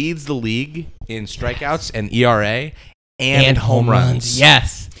he leads the league in strikeouts and ERA and home runs.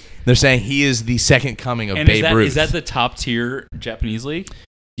 Yes. They're saying he is the second coming of And Babe Ruth. is that the top tier Japanese league?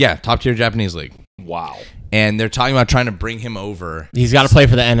 Yeah, top tier Japanese league. Wow. And they're talking about trying to bring him over. He's got to play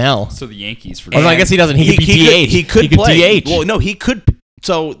for the NL. So the Yankees for Oh, no, I guess he doesn't. He could be DH. He could He could play. DH. Well, no, he could.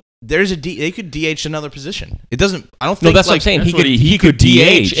 So there's they could DH another position. It doesn't. I don't No, think. that's what I'm like, saying. that's He what could he could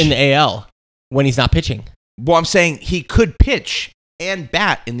DH DH in the AL when he's not pitching. Well, I'm saying he could pitch and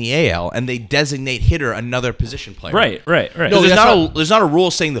bat in the AL, and they designate hitter another position player. Right. No, There's that's there's not a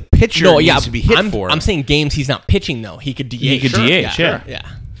rule saying the pitcher needs to be hit I'm, for. I'm saying games he's not pitching though. He could DH. He could DH, yeah.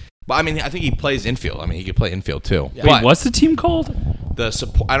 But I mean, I think he plays infield. I mean, he could play infield too. Yeah. But Wait, what's the team called?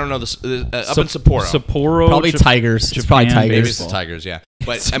 I don't know up in Sapporo. Sapporo. Probably Tigers. It's probably Japan Maybe Tigers. it's the Tigers, yeah.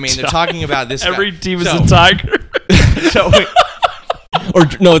 But I mean, they're talking about this. Every guy. team is So- a tiger. So wait, Or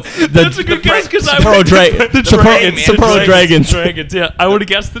no, it's That's a good guess because I Sapporo would Sapporo Dragons Dragons. Yeah, I would have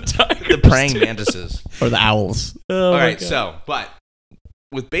guessed the Tigers. the praying mantises. or the Owls. Oh All my right, God. so but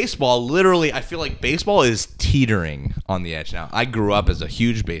with baseball, literally, I feel like baseball is teetering on the edge now. I grew up as a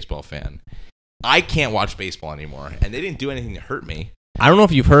huge baseball fan. I can't watch baseball anymore, and they didn't do anything to hurt me. I don't know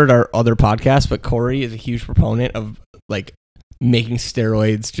if you've heard our other podcast, but Cory is a huge proponent of like making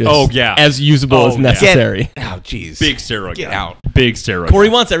steroids just as usable as necessary. Jeez. Big steroid. Get guy. out. Big steroid. Cory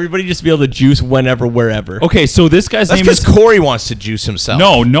wants everybody just to be able to juice whenever, wherever. Okay, so this guy's That's name because is... Cory wants to juice himself.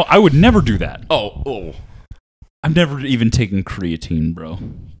 No, I would never do that. Oh. I've never even taken creatine, bro.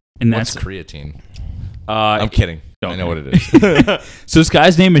 And What's that's creatine? I'm kidding. Okay. I know what it is. So this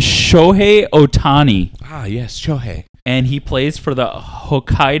guy's name is Shohei Ohtani, Yes, Shohei. and he plays for the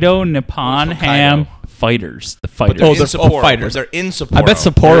Hokkaido Nippon Hokkaido? Ham Fighters. The Fighters. They're in they're Sapporo. fighters. They're in Sapporo. I bet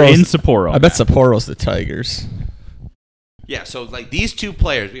They're Sapporo's in Sapporo. I bet Sapporo's the Tigers. Yeah, so like these two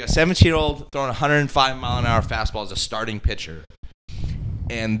players, we got a 17-year-old throwing 105 mile an hour fastball as a starting pitcher,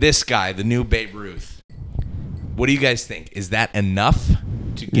 and this guy, the new Babe Ruth. What do you guys think? Is that enough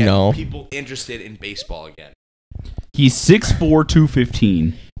to get people interested in baseball again? He's 6'4",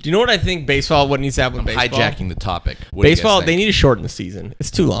 215. Do you know what I think baseball, what needs to happen with baseball? Hijacking the topic. What do you guys Baseball, think? they need to shorten the season.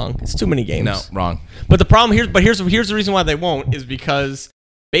 It's too long. It's too many games. No, wrong. But the problem here's the reason why they won't is because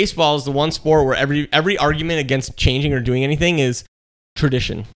baseball is the one sport where every argument against changing or doing anything is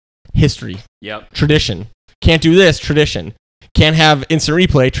tradition, history. Yep. Tradition. Can't do this, tradition. Can't have instant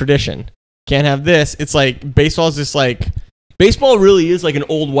replay, tradition. Can't have this. It's like baseball is just like baseball really is like an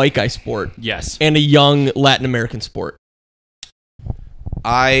old white guy sport Yes. and a young Latin American sport.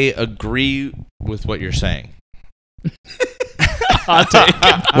 I agree with what you're saying. Hot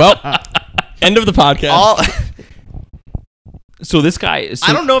take. Well, end of the podcast. So this guy...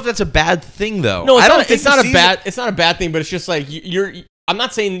 I don't know if that's a bad thing though. No, I don't it's think it's not a bad thing, but it's just like you're I'm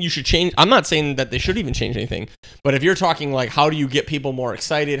not saying you should change. I'm not saying that they should even change anything. But if you're talking like how do you get people more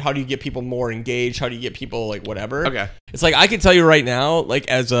excited? How do you get people more engaged? How do you get people like whatever? Okay. It's like I can tell you right now, like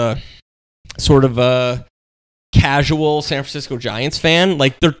as a sort of a casual San Francisco Giants fan,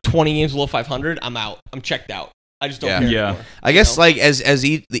 like they're 20 games below 500. I'm out. I'm checked out. I just don't care anymore. I guess like as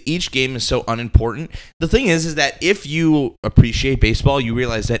each game is so unimportant. The thing is that if you appreciate baseball, you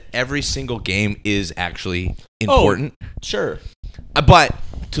realize that every single game is actually important. Sure. But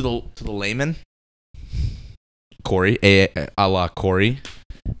to the layman, Cory, a la Cory.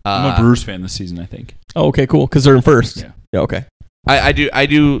 I'm a Brewers fan this season, I think. Oh, okay, cool. Because they're in first. Yeah. Okay. I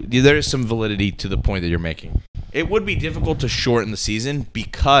do. There is some validity to the point that you're making. It would be difficult to shorten the season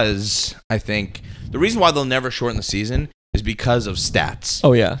because I think the reason why they'll never shorten the season is because of stats.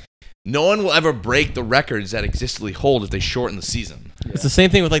 Oh yeah. No one will ever break the records that existently hold if they shorten the season. Yeah. It's the same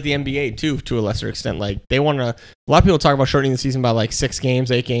thing with like the NBA too, to a lesser extent. Like they want to. A lot of people talk about shortening the season by like 6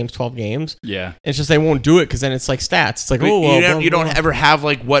 games, 8 games, 12 games. Yeah. It's just they won't do it because then it's like stats. It's like you don't ever have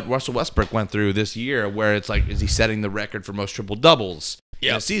like what Russell Westbrook went through this year, where it's like, is he setting the record for most triple doubles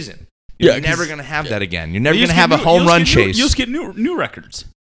in a season? You're never gonna have that again. You're never gonna have a home run chase. You'll just get new records.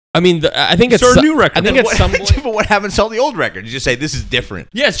 I mean, I think it's a new record. I think at some point, but what happens to all the old records? You just say this is different.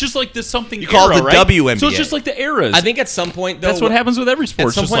 Yeah, it's just like this something. You call it the right? WNBA. So it's just like the eras. I think at some point, though, that's what happens with every sport.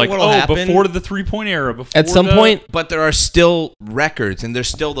 It's some just point like what'll happen- before the 3-point era. Before at some the- point, But there are still records, and there's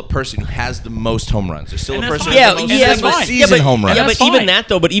still the person who has the most home runs. There's still And the that's person fine. who has the most that's fine. season home runs. Yeah, That's but even fine. that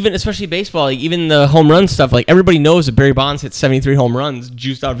though, but even especially baseball, like even the home run stuff, like everybody knows that Barry Bonds hit 73 home runs,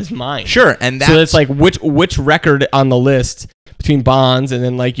 juiced out of his mind. Sure, and that's So it's like which record on the list between Bonds and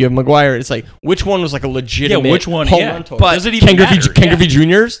then like you have McGuire. It's like which one was like a legitimate which one? home Yeah. run total. But does it even Ken Griffey, matter? Ken Griffey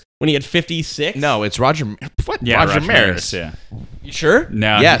Jr.'s when he had 56. no, it's Roger. What? Yeah, Roger Maris. Yeah. You sure?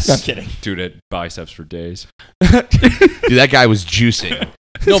 No. Yes. I'm kidding. Dude, it biceps for days. Dude, that guy was juicing.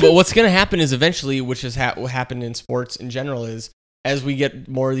 No, but what's going to happen is eventually, which is what happened in sports in general, is as we get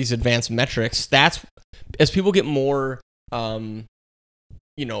more of these advanced metrics, stats, as people get more,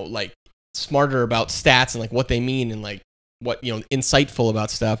 like smarter about stats and like what they mean and like what, insightful about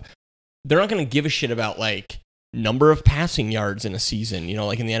stuff, they're not going to give a shit about like number of passing yards in a season,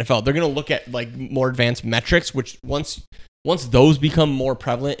 like in the NFL. They're going to look at like more advanced metrics, which once those become more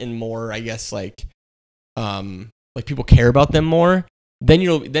prevalent and more, I guess, like people care about them more, then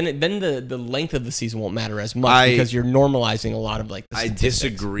the length of the season won't matter as much because you're normalizing a lot of like the statistics. I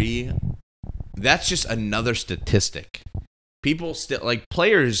disagree. That's just another statistic. People still like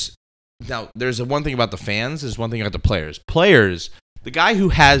players. Now, there's one thing about the fans. There's one thing about the players. Players, the guy who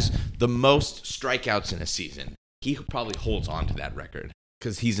has the most strikeouts in a season, he probably holds on to that record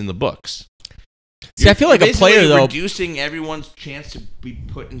because he's in the books. See, I feel like a player though, reducing everyone's chance to be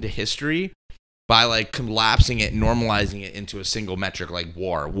put into history by like collapsing it, normalizing it into a single metric like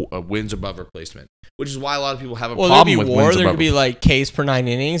WAR, wins above replacement, which is why a lot of people have a problem with WAR. wins There above. could be like Ks per 9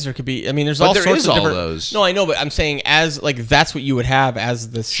 innings. There could be. I mean, there's But all there sorts is of all different. those. No, I know, but I'm saying as like that's what you would have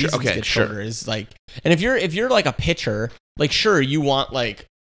as the season gets sure. shorter. Is like, and if you're like a pitcher, like sure you want like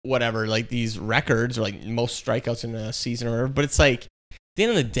whatever like these records or like most strikeouts in a season or whatever, but it's like the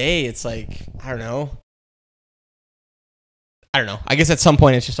end of the day, it's like, I don't know. I guess at some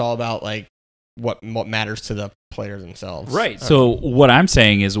point it's just all about like what matters to the players themselves. Right. So what I'm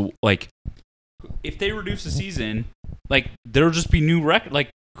saying is, like, if they reduce the season, like, there'll just be new record. Like,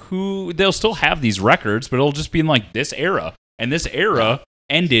 they'll still have these records, but it'll just be in like this era, and this era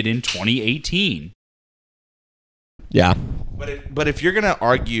ended in 2018. Yeah. But if you're gonna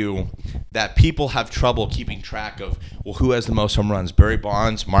argue that people have trouble keeping track of who has the most home runs, Barry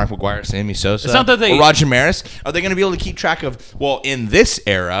Bonds, Mark McGwire, Sammy Sosa, It's not that they- or Roger Maris, are they gonna be able to keep track of? Well, in this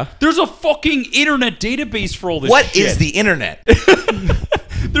era, There's a fucking internet database for all this. what shit. is the internet?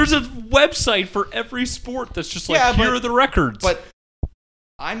 There's a website for every sport that's just like, Yeah, here but- are the records. But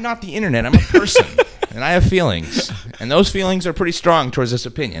I'm not the internet. I'm a person, and I have feelings, and those feelings are pretty strong towards this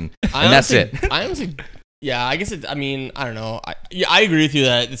opinion, and that's it. I honestly, yeah, I guess I mean, I don't know. I agree with you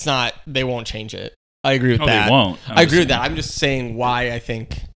that it's not. They won't change it. I agree with No, that. they won't. I agree with that. I'm just saying why I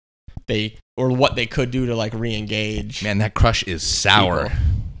think what they could do to like re-engage. Man, that crush is sour. People.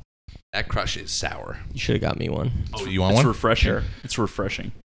 That crush is sour. You should have got me one. Oh, you want it's one? refreshing. Sure. It's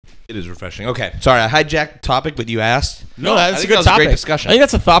refreshing. It is refreshing. Okay, sorry, I hijacked the topic, but you asked. No, I that's a think good that was a topic. great discussion. I think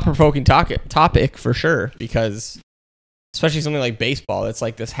that's a thought-provoking topic for sure, because especially something like baseball, it's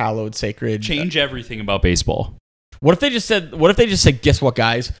like this hallowed, sacred. Change everything about baseball. What if they just said, guess what,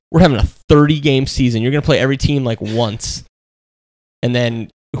 guys? We're having a 30-game season. You're gonna play every team like once, and then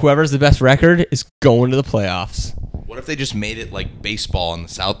whoever's the best record is going to the playoffs. What if they just made it like baseball in the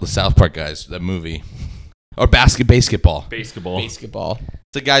South Park guys, that movie, or basketball? Basketball.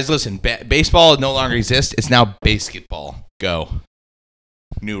 So guys, listen, baseball no longer exists. It's now basketball. Go.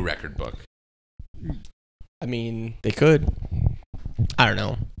 New record book. I mean, they could. I don't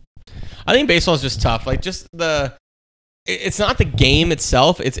know. I think baseball is just tough. Like, just it's not the game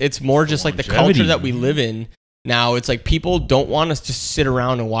itself. It's more just like the Longevity. culture that we live in now. It's like people don't want us to just sit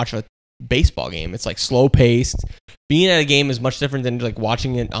around and watch a baseball game. It's like slow paced. Being at a game is much different than like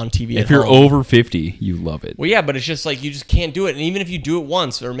watching it on TV. If at you're home. over 50, you love it. Well, yeah, but it's just like you just can't do it. And even if you do it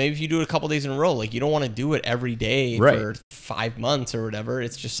once, or maybe if you do it a couple days in a row, like you don't want to do it every day for 5 months or whatever.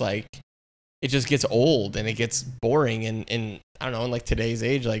 It's just like it just gets old and it gets boring. And I don't know, in like today's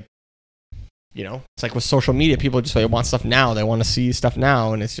age, like, you know, it's like with social media, people just like want stuff now. They want to see stuff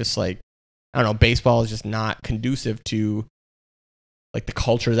now, and it's just like, I don't know, baseball is just not conducive to like the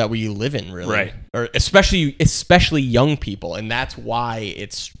culture that we live in, really. Right. Or especially young people, and that's why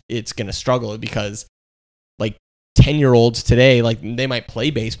it's gonna struggle, because like 10-year-olds today, like they might play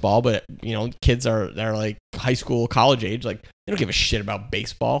baseball, but you know, kids they're like high school, college age, like they don't give a shit about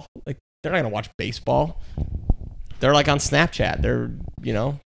baseball. Like they're not gonna watch baseball. They're like on Snapchat. They're, you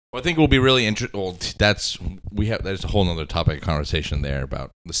know. Well, I think it will be really interesting. Well, there's a whole nother topic of conversation there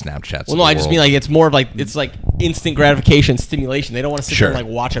about the Snapchats. Well, no, I just mean like it's more of like it's like instant gratification, stimulation. They don't want to sit Sure. there and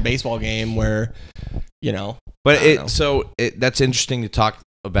like watch a baseball game where, you know. But I don't know. that's interesting to talk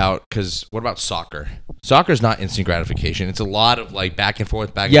about, because what about soccer? Soccer is not instant gratification. It's a lot of like back and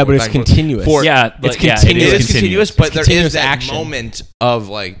forth, back and Yeah, forth. but it's back and forth. continuous. It is continuous, but there continuous is that action. moment of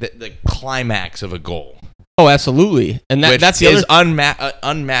like the climax of a goal. Oh, absolutely, and Which that's the is other.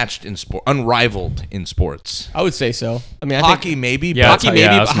 unmatched in sport, unrivaled in sports. I would say so. I mean, I Hockey think maybe, Yeah, but hockey I maybe, was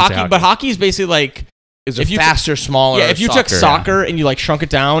but gonna say hockey, hockey. but hockey is basically like is a if you took- faster, smaller. yeah. If you took soccer, soccer and you like shrunk it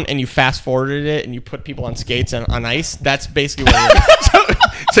down and you fast forwarded it and you put people on skates and on ice, that's basically what it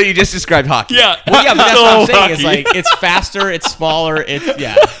is. So you just described hockey. Yeah. Well, yeah, but that's what I'm saying. Hockey. It's like it's faster, it's smaller, it's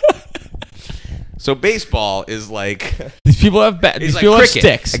yeah. So baseball is like These people have it's these like people have cricket,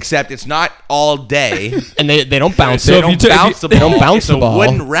 sticks, except it's not all day. and they don't bounce So it. if you Don't took- bounce the they ball. don't bounce It's the a ball.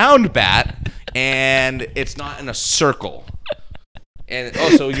 wooden round bat, and it's not in a circle. And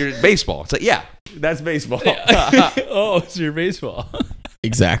so you're baseball. It's like, yeah, that's baseball. Oh, it's your baseball.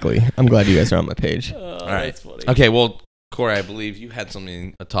 Exactly. I'm glad you guys are on my page. All right. Okay. Well, Corey, I believe you had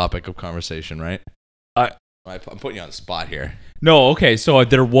a topic of conversation, right? I'm putting you on the spot here. No, okay. So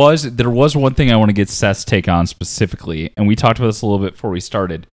there was one thing I want to get Seth's take on specifically, and we talked about this a little bit before we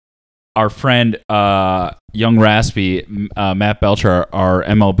started. Our friend, Young Raspy, Matt Belcher, our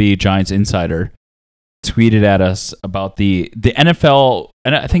MLB Giants insider, tweeted at us about the NFL,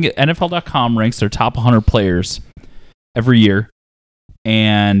 and I think NFL.com ranks their top 100 players every year.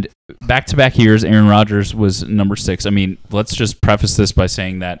 And back-to-back years, Aaron Rodgers was number 6. I mean, let's just preface this by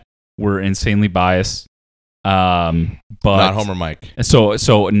saying that we're insanely biased. But Not Homer Mike.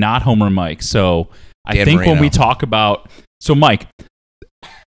 So not Homer Mike. So I Dan think Marino. when we talk about, so Mike,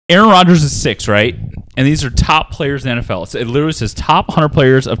 Aaron Rodgers is 6, right? And these are top players in the NFL. It literally says top 100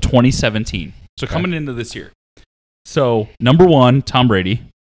 players of 2017. So coming into this year. So number 1, Tom Brady.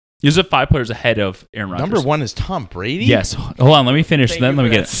 He's at 5 players ahead of Aaron Rodgers. Number 1 is Tom Brady? Yes. Hold on, let me finish. Then let me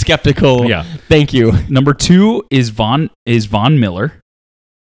get skeptical. Yeah. Thank you. Number 2 is Von Miller.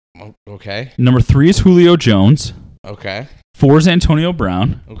 Okay. Number 3 is Julio Jones. Okay. 4 is Antonio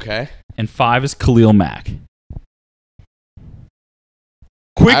Brown. Okay. And 5 is Khalil Mack.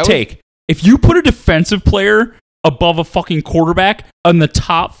 Quick take. If you put a defensive player above a fucking quarterback on the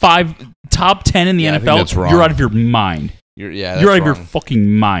top 10 in the NFL, you're out of your mind. You're out of your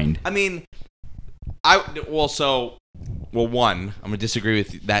fucking mind. I mean, one, I'm going to disagree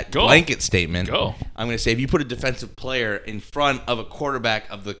with that blanket statement. I'm going to say if you put a defensive player in front of a quarterback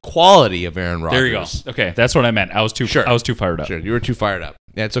of the quality of Aaron Rodgers. There you go. Okay, that's what I meant. I was too fired up. Sure, you were too fired up.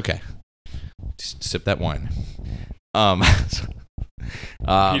 Yeah, it's okay. Just sip that wine. You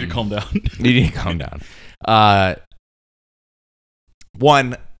need to calm down. You need to calm down.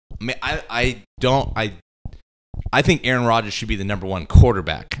 One, I think Aaron Rodgers should be the number 1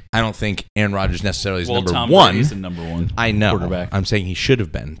 quarterback. I don't think Aaron Rodgers necessarily is number Tom 1. Brady's the number 1. I know. Quarterback. I'm saying he should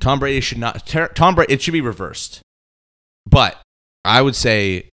have been. Tom Brady should not. Tom Brady. It should be reversed. But I would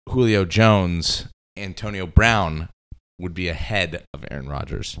say Julio Jones, Antonio Brown would be ahead of Aaron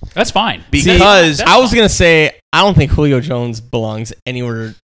Rodgers. That's fine. Because I was going to say, I don't think Julio Jones belongs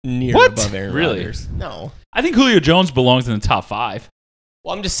anywhere near above Aaron Rodgers. No. I think Julio Jones belongs in the top 5.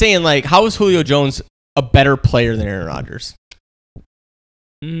 Well, I'm just saying, like, how is Julio Jones a better player than Aaron Rodgers?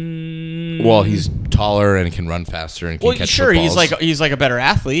 Well, he's taller and can run faster and can catch footballs. he's like a better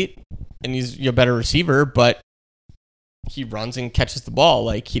athlete and he's a better receiver, but he runs and catches the ball.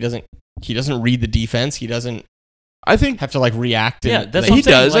 Like he doesn't read the defense. He doesn't. I think have to like react. Yeah, that's like, what I'm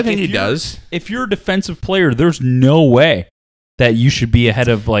saying. Does. I think he does. If you're a defensive player, there's no way that you should be ahead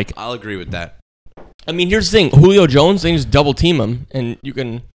of like. I'll agree with that. I mean, here's the thing: Julio Jones, they just double team him, and you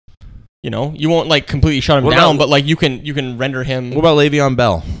can, you won't like completely shut him down, but like you can render him. What about Le'Veon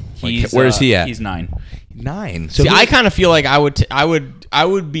Bell? Where is he at? He's 9. 9. So I kind of feel like I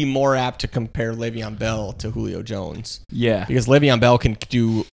would be more apt to compare Le'Veon Bell to Julio Jones. Yeah, because Le'Veon Bell can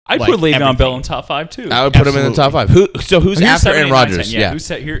do. I'd put Le'Veon Bell in top 5 too. I would put him in the top 5. Who's after Aaron Rodgers? Yeah. Who's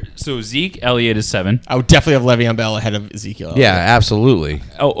set here? So Zeke Elliott is 7. I would definitely have Le'Veon Bell ahead of Ezekiel Elliott. Yeah, absolutely.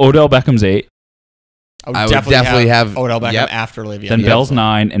 Oh, Odell Beckham's 8. I would definitely have Odell Beckham yep. after Le'Veon. Then Bell's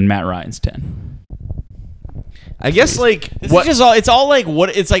 9 and Matt Ryan's 10. I guess like it's all like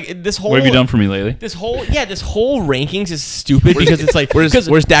what it's like this whole. What have you done for me lately? This whole rankings is stupid because it's like where's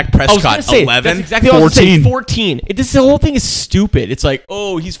Dak Prescott? 11, that's exactly 14. 14. This whole thing is stupid. It's like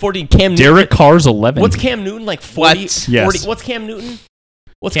he's 14. Cam Newton. Derek Carr's 11. What's Cam Newton like 40? What? 40 Yes. What's Cam Newton?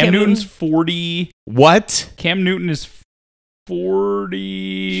 Cam Newton's 40. What? Cam Newton is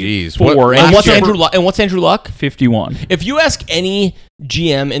 40. Jeez. And what's Andrew Luck? 51. If you ask any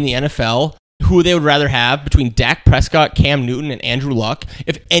GM in the NFL who they would rather have between Dak Prescott, Cam Newton, and Andrew Luck,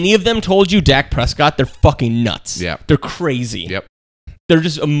 if any of them told you Dak Prescott, they're fucking nuts. Yeah. They're crazy. Yep. They're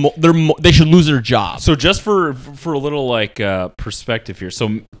just they should lose their job. So just for a little like perspective here.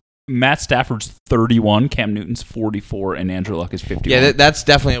 So Matt Stafford's 31, Cam Newton's 44, and Andrew Luck is 51. Yeah, that's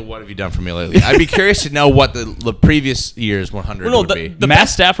definitely what have you done for me lately. I'd be curious to know what the previous year's 100 would be. Matt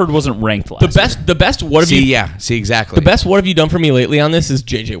Stafford wasn't ranked last year. The best what have you exactly. The best what have you done for me lately on this is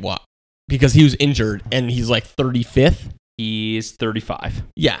JJ Watt. Because he was injured and he's like 35th. He's 35.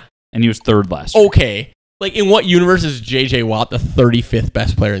 Yeah. And he was 3rd last year. Okay. Like in what universe is JJ Watt the 35th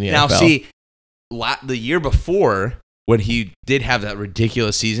best player in the NFL? Now see, the year before when he did have that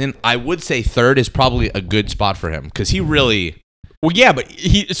ridiculous season, I would say 3rd is probably a good spot for him because he really. Well, yeah, but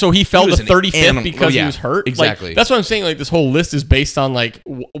he fell to 35th because he was hurt. Exactly. Like, that's what I'm saying. Like this whole list is based on like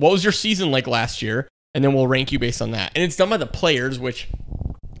what was your season like last year, and then we'll rank you based on that. And it's done by the players, which.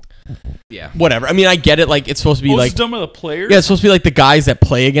 Yeah. Whatever. I mean, I get it. Like, it's supposed to be like. It's done by the players? Yeah, it's supposed to be like the guys that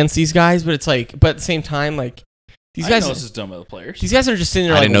play against these guys, but it's like, but at the same time, like, these guys. I know this is done by the players. These guys are just sitting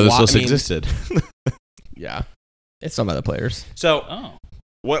there I like. didn't know this list existed. Yeah. It's done by the players. So.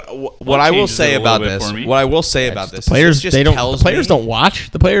 What I will say about this. What I will say about this. Players, players don't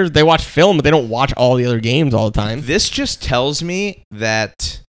watch. The players, they watch film, but they don't watch all the other games all the time. This just tells me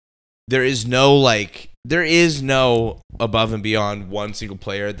that there is no above and beyond one single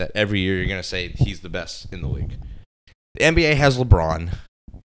player that every year you're going to say he's the best in the league. The NBA has LeBron.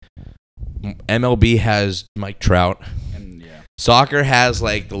 MLB has Mike Trout. And, yeah. Soccer has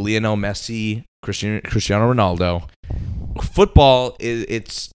like the Lionel Messi, Cristiano Ronaldo. Football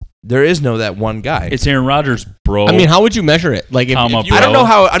there is no that one guy. It's Aaron Rodgers, bro. I mean, how would you measure it? Like, if you I don't know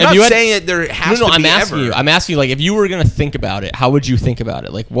how. I'm not saying that there has to be. I'm asking you. Like, if you were gonna think about it, how would you think about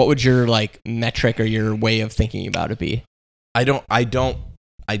it? Like, what would your like metric or your way of thinking about it be? I don't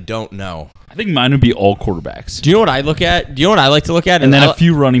I don't know. I think mine would be all quarterbacks. Do you know what I look at? Do you know what I like to look at? And then a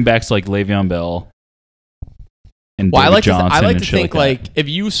few running backs like Le'Veon Bell and David Johnson. I like and to shit think like if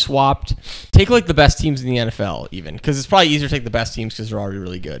you swapped, take like the best teams in the NFL, even because it's probably easier to take the best teams because they're already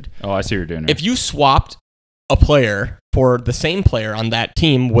really good. Oh, I see what you're doing. If you swapped a player for the same player on that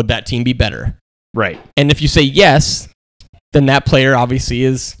team, would that team be better? Right. And if you say yes, then that player obviously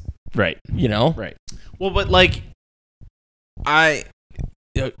is right. Right. Well, but like,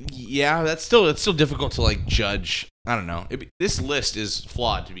 it's still difficult to like judge. I don't know. This list is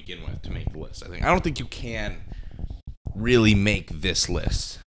flawed to begin with to make the list. I don't think you can really make this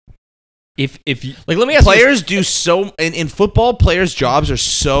list. If you like, let me ask players do so in football. Players' jobs are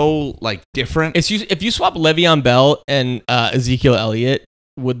so like different. If you swap Le'Veon Bell and Ezekiel Elliott,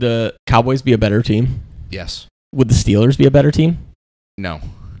 would the Cowboys be a better team? Yes. Would the Steelers be a better team? No.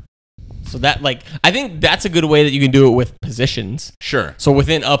 So that I think that's a good way that you can do it with positions. Sure. So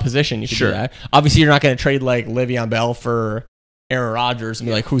within a position, you can do that. Obviously, you're not going to trade like Le'Veon Bell for Aaron Rodgers and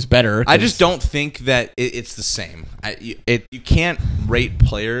be like, who's better? I just don't think that it's the same. You can't rate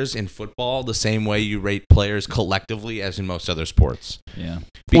players in football the same way you rate players collectively as in most other sports. Yeah.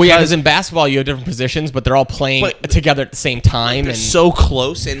 Because in basketball, you have different positions, but they're all playing together at the same time. They're so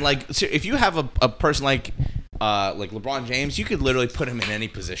close. And like, if you have a person like LeBron James, you could literally put him in any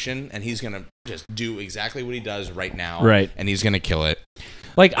position, and he's gonna just do exactly what he does right now. Right. And he's gonna kill it.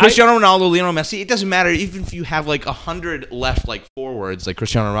 Like Cristiano Ronaldo, Lionel Messi, it doesn't matter. Even if you have like 100 left, like forwards, like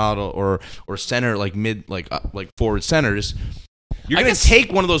Cristiano Ronaldo, or center, like mid, like forward centers, you're gonna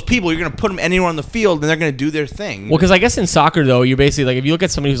take one of those people. You're gonna put them anywhere on the field, and they're gonna do their thing. Well, because I guess in soccer though, you basically like if you look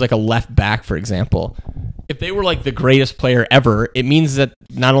at somebody who's like a left back, for example. If they were like the greatest player ever, it means that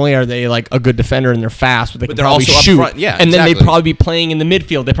not only are they like a good defender and they're fast, but they can they're probably also shoot. up front. Yeah, and then exactly. they'd probably be playing in the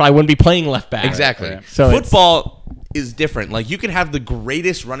midfield. They probably wouldn't be playing left back. Exactly. Right. So football is different. Like you can have the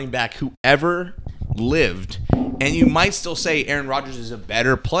greatest running back who ever lived, and you might still say Aaron Rodgers is a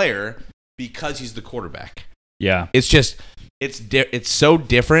better player because he's the quarterback. Yeah. It's just it's so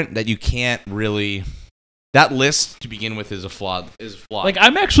different that you can't really. That list to begin with is flawed. Like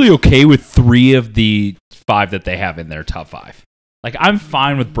I'm actually okay with 3 of the 5 that they have in their top 5. Like I'm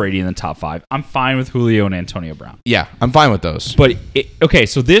fine with Brady in the top 5. I'm fine with Julio and Antonio Brown. Yeah, I'm fine with those. But okay,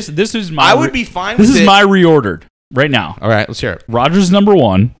 so this is my. I would be fine. This with is my reordered right now. All right, let's hear it. Rodgers is number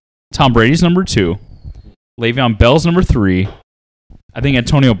 1. Tom Brady's number 2. Le'Veon Bell's number 3. I think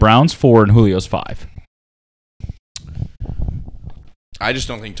Antonio Brown's 4 and Julio's 5. I just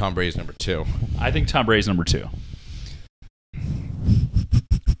don't think Tom Brady's number 2. I think Tom Brady's number 2.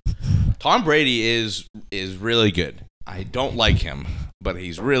 Tom Brady is really good. I don't like him, but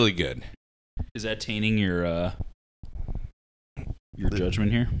he's really good. Is that tainting your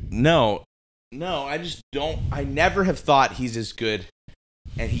judgment here? No, I just don't. I never have thought he's as good,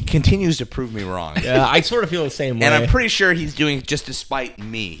 and he continues to prove me wrong. Yeah, I sort of feel the same way. And I'm pretty sure he's doing it just despite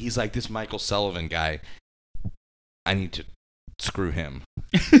me. He's like this Michael Selevan guy. I need to screw him.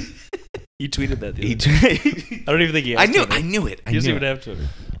 You tweeted that. I don't even think he has Twitter. I knew it. He doesn't even have Twitter.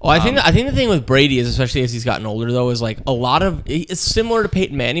 Well, I think the thing with Brady is, especially as he's gotten older, though, is like a lot of it's similar to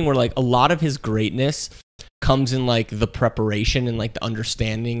Peyton Manning, where like a lot of his greatness comes in like the preparation and like the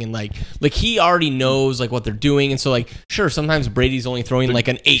understanding and like he already knows like what they're doing, and so like sure sometimes Brady's only throwing like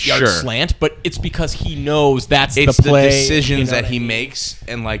an 8-yard slant, but it's because he knows that's the play, the decisions that he makes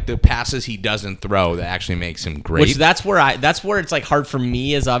and like the passes he doesn't throw that actually makes him great. Which that's where it's like hard for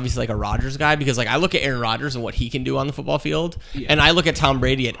me as obviously like a Rodgers guy, because like I look at Aaron Rodgers and what he can do on the football field, and I look at Tom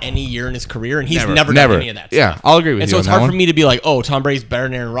Brady at any year in his career, and he's never done any of that stuff. stuff. I'll agree with you. And so it's hard for me to be like, oh, Tom Brady's better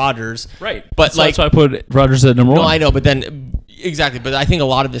than Aaron Rodgers, Right? But that's why I put Rodgers at number 1. No, I know, but then exactly. But I think a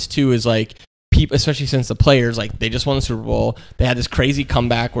lot of this too is like people, especially since the players like they just won the Super Bowl. They had this crazy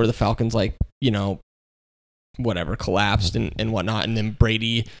comeback where the Falcons whatever collapsed and whatnot, and then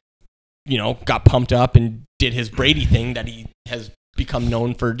Brady, got pumped up and did his Brady thing that he has become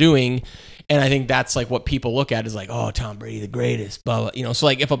known for doing. And I think that's like what people look at is like, oh, Tom Brady the greatest, blah, blah. So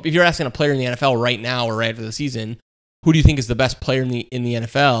like if you're asking a player in the NFL right now or right after the season, who do you think is the best player in the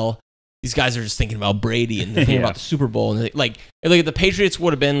NFL? These guys are just thinking about Brady and they're thinking about the Super Bowl. And like if the Patriots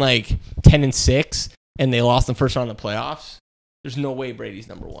would have been like 10-6 and they lost in the first round of the playoffs, there's no way Brady's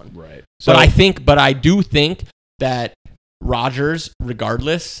number 1. Right. So but I do think that Rodgers,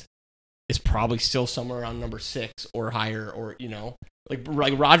 regardless, is probably still somewhere around number 6 or higher, or like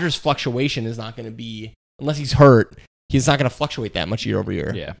Rodgers' fluctuation is not going to be, unless he's hurt, he's not going to fluctuate that much year over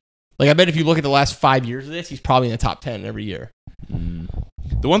year. Yeah. Like I bet if you look at the last 5 years of this, he's probably in the top 10 every year.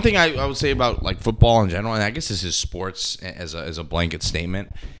 The one thing I would say about like football in general, and I guess this is sports as a blanket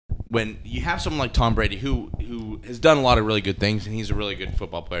statement, when you have someone like Tom Brady who has done a lot of really good things, and he's a really good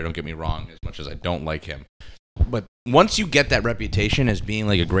football player, don't get me wrong, as much as I don't like him. But once you get that reputation as being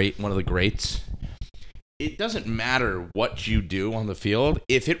like one of the greats, it doesn't matter what you do on the field.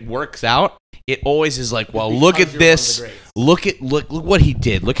 If it works out, it always is like, well, look at this. Look what he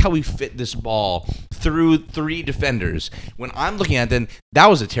did. Look how he fit this ball through 3 defenders. When I'm looking at them, that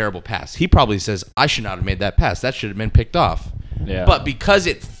was a terrible pass. He probably says, I should not have made that pass. That should have been picked off. Yeah. But because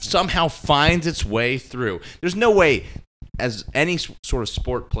it somehow finds its way through, there's no way as any sort of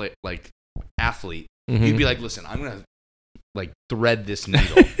sport play like athlete, you'd be like, listen, I'm gonna like thread this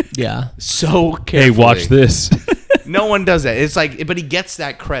needle. Yeah. So carefully. Hey, watch this. No one does that. It's like, but he gets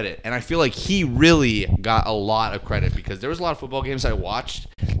that credit, and I feel like he really got a lot of credit because there was a lot of football games I watched,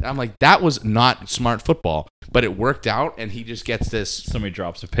 and I'm like, that was not smart football, but it worked out, and he just gets this. Somebody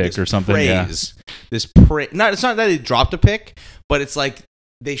drops a pick or something. Praise, this praise. It's not that he dropped a pick, but it's like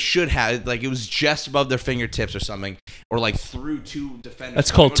they should have. Like it was just above their fingertips or something, or like through 2 defenders.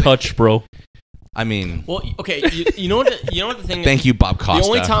 That's called touch, bro. I mean, Well, okay, you know what the thing. thank you, Bob Costa. The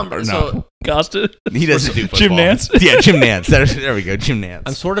only time, Or so Costa. he doesn't do football. Jim Nance. Yeah, Jim Nance. There we go, Jim Nance.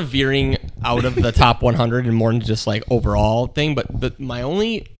 I'm sort of veering out of the top 100 and more into just like overall thing. But my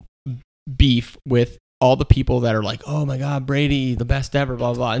only beef with all the people that are like, oh my God, Brady, the best ever,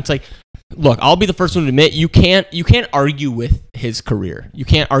 blah, blah, blah. It's like, look, I'll be the first one to admit you can't argue with his career. You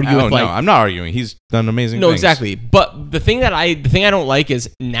can't argue with like. No, I'm not arguing. He's done amazing things. No, exactly. But the thing I don't like is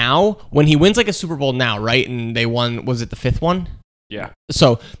now when he wins like a Super Bowl now, right? And they won, was it the 5th one? Yeah.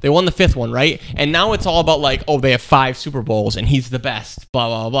 So they won the 5th one, right? And now it's all about like, oh, they have 5 Super Bowls and he's the best, blah,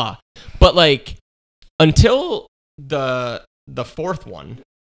 blah, blah. But like until the 4th one,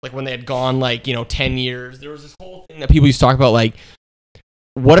 like when they had gone like, 10 years, there was this whole thing that people used to talk about like,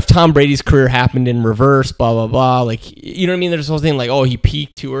 what if Tom Brady's career happened in reverse, blah, blah, blah. Like, you know what I mean? There's this whole thing like, oh, he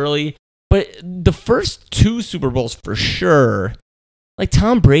peaked too early. But the first 2 Super Bowls for sure, like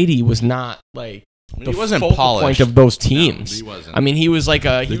Tom Brady was not like He wasn't focal polished. point of those teams. No, he wasn't. I mean, he was like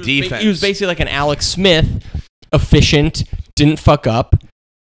defense. He was basically like an Alex Smith, efficient, didn't fuck up,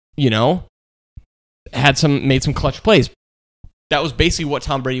 made some clutch plays. That was basically what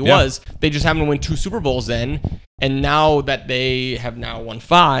Tom Brady was. They just happened to win 2 Super Bowls then, and now that they have now won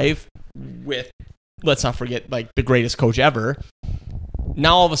 5 with, let's not forget, like the greatest coach ever.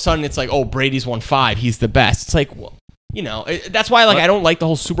 Now all of a sudden it's like, oh, Brady's won 5, he's the best. It's like, well, that's why like I don't like the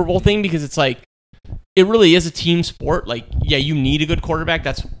whole Super Bowl thing because it's like it really is a team sport. Like, yeah, you need a good quarterback.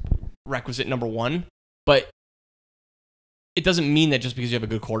 That's requisite number 1, but it doesn't mean that just because you have a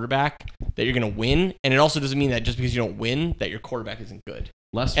good quarterback that you're going to win, and it also doesn't mean that just because you don't win that your quarterback isn't good.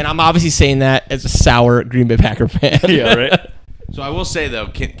 And I'm obviously saying that as a sour Green Bay Packer fan. Yeah, right. So I will say though,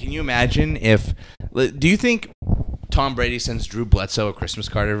 can you imagine if? Do you think Tom Brady sends Drew Bledsoe a Christmas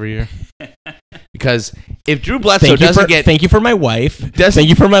card every year? Because if Drew Bledsoe thank you for my wife, thank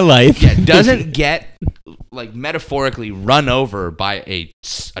you for my life, doesn't get like metaphorically run over by a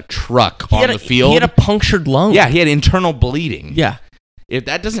truck on the field. He had a punctured lung. Yeah, he had internal bleeding. Yeah. If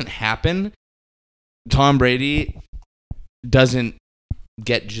that doesn't happen, Tom Brady doesn't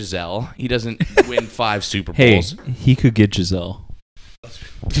get Giselle. He doesn't win 5 Super Bowls. Hey, he could get Giselle.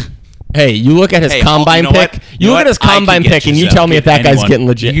 Hey, you look at his combine pick. You look at his combine pick, and you tell me if that guy's getting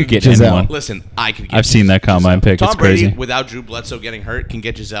legit. You could get Giselle. anyone. Listen, I could get I've seen that combine pick. Tom It's crazy. Brady, without Drew Bledsoe getting hurt, can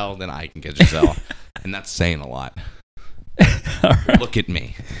get Giselle, then I can get Giselle. And that's saying a lot. Look at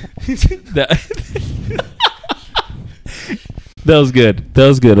me. That was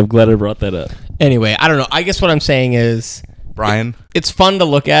good. I'm glad I brought that up. Anyway, I don't know. I guess what I'm saying is, Brian, it's fun to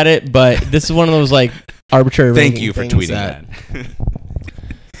look at it, but this is one of those like arbitrary. thank you for tweeting that.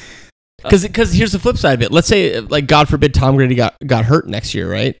 Because here's the flip side of it. Let's say, like, God forbid, Tom Brady got hurt next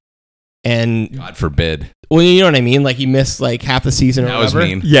year, right? And God forbid. Well, you know what I mean. Like he missed like half the season. That or was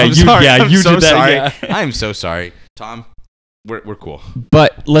whatever. mean. Yeah, I'm sorry. you so did that. Sorry. Yeah. I'm so sorry, Tom. We're cool.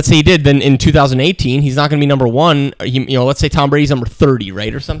 But let's say he did. Then in 2018, he's not going to be number 1. Let's say Tom Brady's number 30,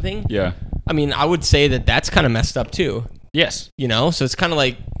 right, or something. Yeah. I mean, I would say that's kind of messed up too. Yes. So it's kind of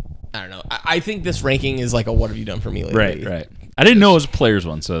like, I don't know. I think this ranking is like a what have you done for me lately? Right. I didn't know it was a players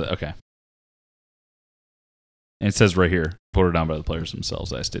one, so okay. And it says right here, voted down by the players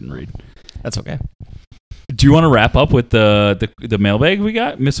themselves. I just didn't read. That's okay. Do you want to wrap up with the mailbag we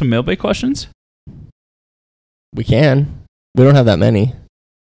got? Miss some mailbag questions? We can. We don't have that many. Do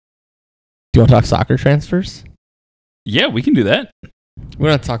you want to talk soccer transfers? Yeah, we can do that. We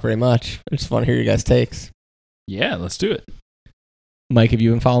don't have to talk very much. I just want to hear your guys' takes. Yeah, let's do it. Mike, have you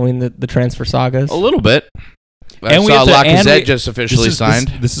been following the transfer sagas? A little bit. I And we saw have to- and Lacazette we- just officially signed.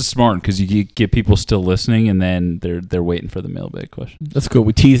 This is smart because you get people still listening, and then they're waiting for the mailbag question. That's cool.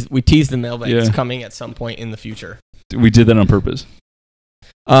 We teased the mailbag. Yeah. It's coming at some point in the future. We did that on purpose.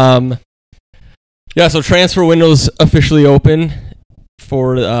 Yeah, so transfer window's officially open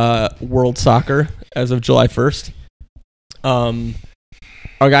for World Soccer as of July 1st.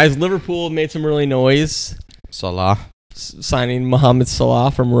 Our guys, Liverpool made some really noise Salah. signing Mohamed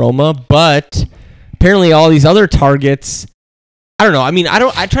Salah from Roma, but apparently all these other targets, I don't know. I mean, I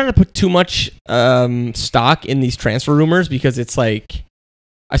try not to put too much stock in these transfer rumors because it's like,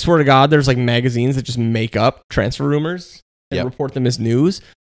 I swear to God, there's like magazines that just make up transfer rumors and report them as news.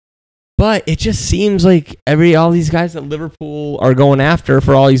 But it just seems like all these guys that Liverpool are going after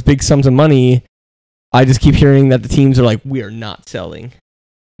for all these big sums of money, I just keep hearing that the teams are like, we are not selling.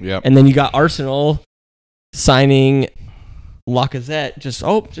 Yep. And then you got Arsenal signing Lacazette,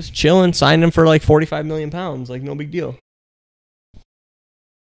 just chilling, signing him for like 45 million pounds, like no big deal.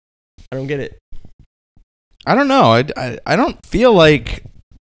 I don't get it. I don't know. I don't feel like,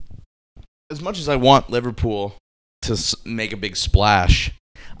 as much as I want Liverpool to make a big splash,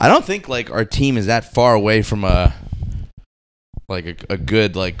 I don't think like our team is that far away from a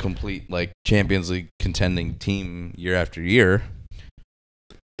good like complete like Champions League contending team year after year.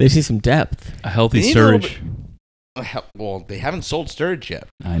 They see some depth. A healthy They need a little Sturridge. Well, they haven't sold Sturridge yet.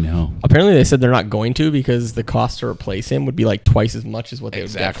 I know. Apparently, they said they're not going to because the cost to replace him would be like twice as much as what they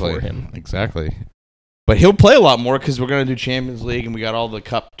would get for him. Exactly. But he'll play a lot more because we're going to do Champions League and we got all the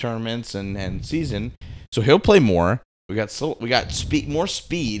cup tournaments and season. So he'll play more. We got more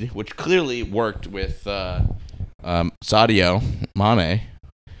speed, which clearly worked with Sadio Mane.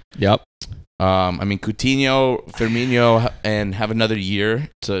 Yep. I mean Coutinho, Firmino, and have another year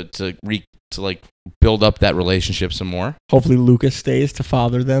to like build up that relationship some more. Hopefully, Lucas stays to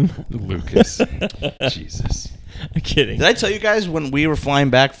father them. Lucas. Jesus. I'm kidding. Did I tell you guys when we were flying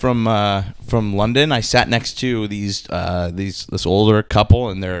back from London, I sat next to this older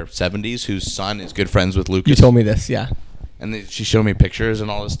couple in their 70s whose son is good friends with Lucas. You told me this, yeah. And she showed me pictures and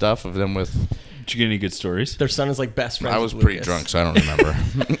all this stuff of them with. Did you get any good stories? Their son is like best friends. I was with pretty Lucas. drunk, so I don't remember.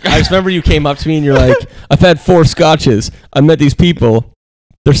 I just remember you came up to me and you're like, I've had 4 scotches. I met these people.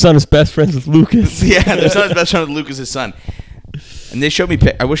 Their son is best friends with Lucas. Yeah, their son is best friend with Lucas's son. And they showed me.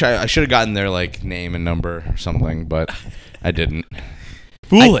 I wish I should have gotten their like name and number or something, but I didn't.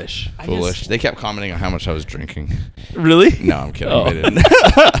 Foolish. Foolish. They kept commenting on how much I was drinking. Really? No, I'm kidding. Oh. They didn't.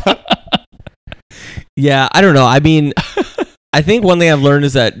 Yeah, I don't know. I mean, I think one thing I've learned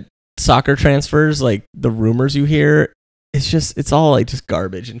is that soccer transfers, like the rumors you hear, it's all like just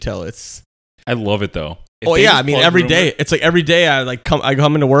garbage until it's. I love it though. Oh yeah, I mean every day. It's like every day I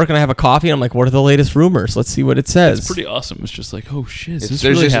come into work and I have a coffee and I'm like, what are the latest rumors? Let's see what it says. It's pretty awesome. It's just like, oh shit, is this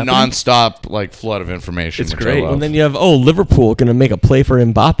There's really just happening? nonstop like flood of information. It's which I great. love. And then you have Liverpool gonna make a play for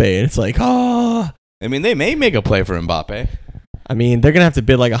Mbappe and it's like, I mean, they may make a play for Mbappe. I mean, they're gonna have to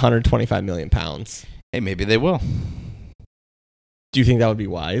bid like 125 million pounds. Hey, maybe they will. Do you think that would be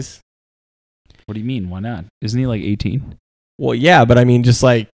wise? What do you mean? Why not? Isn't he like 18? Well, yeah, but I mean, just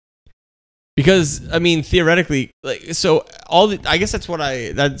like because I mean, theoretically, like so I guess that's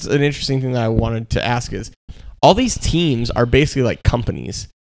an interesting thing that I wanted to ask is all these teams are basically like companies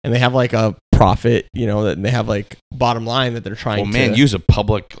and they have like a profit, that they have like bottom line that they're trying to use a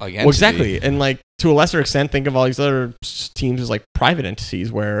public like entity. Well, exactly. And like to a lesser extent, think of all these other teams as like private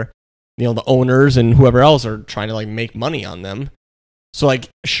entities where the owners and whoever else are trying to like make money on them. So like,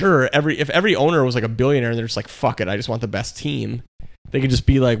 sure, if every owner was like a billionaire and they're just like, fuck it, I just want the best team, they could just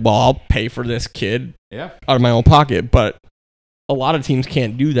be like, well, I'll pay for this kid out of my own pocket. But a lot of teams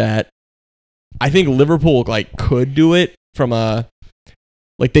can't do that. I think Liverpool like could do it from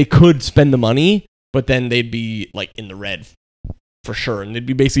they could spend the money, but then they'd be like in the red for sure. And they'd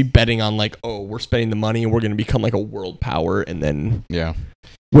be basically betting on like, oh, we're spending the money and we're going to become like a world power. And then,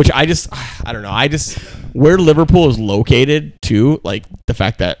 which I don't know. Where Liverpool is located too, like the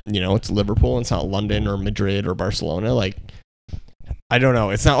fact that, it's Liverpool and it's not London or Madrid or Barcelona. Like, I don't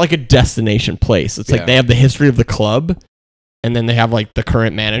know. It's not like a destination place. It's like they have the history of the club and then they have like the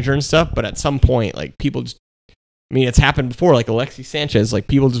current manager and stuff. But at some point, like people just, it's happened before. Like Alexis Sanchez, like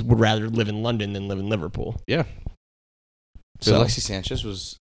people just would rather live in London than live in Liverpool. Yeah. So Alexis Sanchez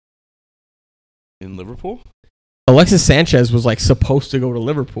was in Liverpool? Alexis Sanchez was like supposed to go to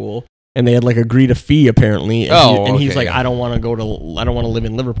Liverpool and they had like agreed a fee apparently. And he's like, I don't want to live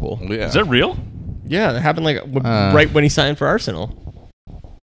in Liverpool. Yeah. Is that real? Yeah, that happened like right when he signed for Arsenal.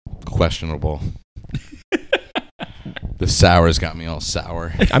 Questionable. The sour's got me all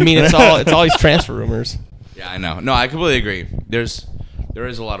sour. I mean, it's all these transfer rumors. Yeah, I know. No, I completely agree. There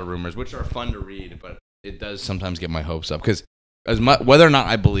is a lot of rumors, which are fun to read, but it does sometimes get my hopes up because whether or not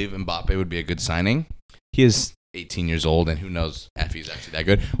I believe Mbappe would be a good signing, he is 18 years old, and who knows if he's actually that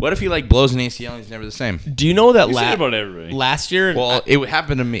good. What if he like blows an ACL and he's never the same? Do you know that You say it about everybody. last year? Well, it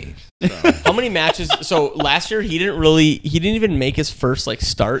happened to me. So. How many matches? So last year he didn't even make his first like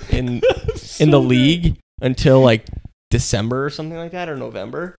start in the league until like December or something like that, or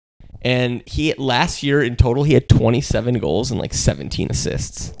November. And last year in total he had 27 goals and like 17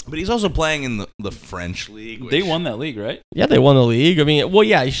 assists. But he's also playing in the French league. They won that league, right? Yeah, they won the league. I mean, well,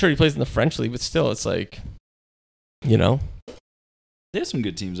 yeah, sure he plays in the French league, but still, it's like, you know, They have some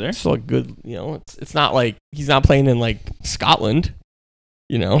good teams there. it's still a good. You know, it's not like he's not playing in like Scotland.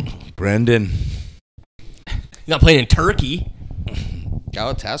 You know, Brendan. he's not playing in Turkey.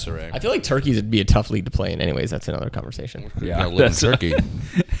 Galatasaray. I feel like Turkey would be a tough league to play in. Anyways, that's another conversation. Yeah, live in Turkey.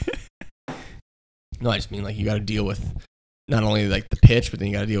 No, I just mean like you got to deal with not only like the pitch, but then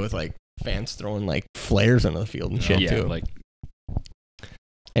you got to deal with like fans throwing like flares onto the field and shit yeah, too. like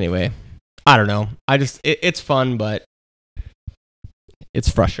Anyway, I don't know. It's fun, but it's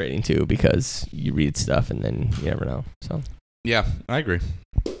frustrating too because you read stuff and then you never know. So Yeah, I agree.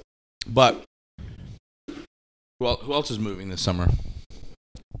 But who else is moving this summer?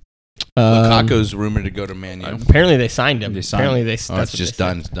 Lukaku's rumored to go to Man U. Apparently they signed him. They signed apparently him. they. It's That's just what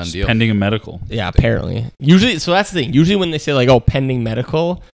they done. said. It's a done deal. pending a medical. Yeah, apparently. Usually, so that's the thing. Usually when they say like, "Oh, pending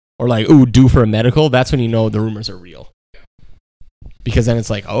medical," or like, "Ooh, due for a medical," that's when you know the rumors are real. Because then it's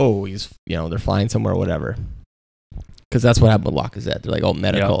like, "Oh, they're flying somewhere, or whatever." Because that's what happened with Lacazette. They're like, "Oh,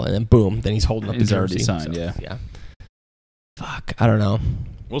 medical," Yep. and then boom, then he's holding up He's the already jersey. signed, So, yeah. yeah. Fuck, I don't know.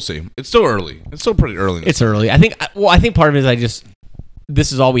 We'll see. It's still early. It's still pretty early. It's early. I think part of it is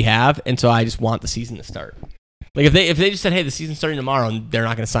this is all we have, and so I just want the season to start. Like if they just said, "Hey, the season's starting tomorrow," and they're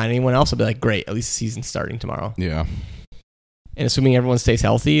not going to sign anyone else, I'll be like, "Great, at least the season's starting tomorrow." Yeah. And assuming everyone stays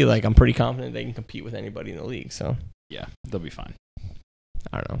healthy, like I'm pretty confident they can compete with anybody in the league. So Yeah, they'll be fine.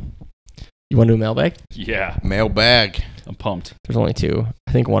 I don't know. You want to do a mailbag? Yeah, Mailbag. I'm pumped. There's only two.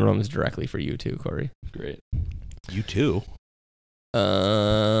 I think one of them is directly for you too, Corey. Great. You too.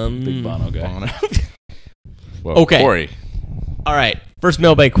 Big Bono guy. Well, Okay. Corey. All right. First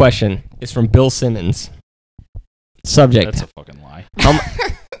mailbag question is from Bill Simmons. Subject. That's a fucking lie.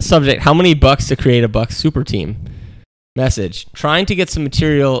 Subject: how many bucks to create a Bucks super team? Message: trying to get some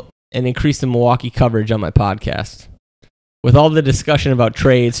material and increase the Milwaukee coverage on my podcast. With all the discussion about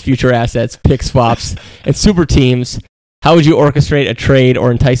trades, future assets, pick swaps, and super teams, how would you orchestrate a trade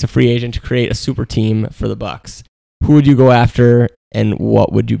or entice a free agent to create a super team for the Bucks? Who would you go after, and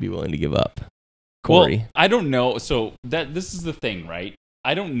what would you be willing to give up? Corey. Well, I don't know. So this is the thing, right?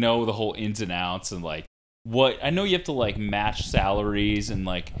 I don't know the whole ins and outs and like what I know. You have to like match salaries and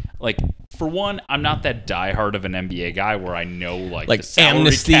like for one, I'm not that diehard of an NBA guy where I know like the salary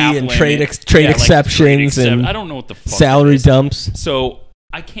amnesty cap and limit. trade Yeah, like, exceptions and I don't know what the fuck salary that is. dumps. So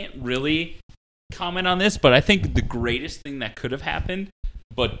I can't really comment on this, but I think the greatest thing that could have happened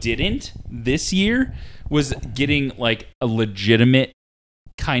but didn't this year was getting like a legitimate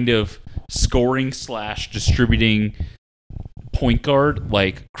kind of scoring / distributing point guard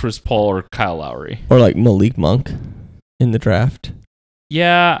like Chris Paul or Kyle Lowry. Or like Malik Monk in the draft.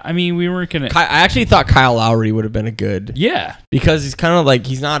 Yeah, I mean, we weren't going to... I actually thought Kyle Lowry would have been a good... Yeah. Because he's kind of like,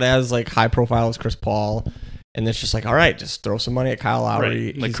 he's not as like high profile as Chris Paul. And it's just like, all right, just throw some money at Kyle Lowry.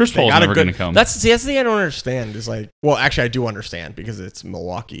 Right. Like He's- Chris they Paul's got a never good- going to come. That's the thing I don't understand is like, well, actually I do understand because it's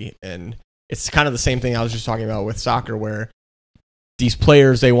Milwaukee. And it's kind of the same thing I was just talking about with soccer where these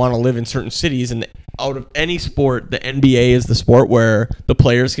players, they want to live in certain cities, and out of any sport, the NBA is the sport where the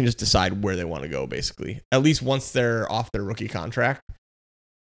players can just decide where they want to go, basically. At least once they're off their rookie contract,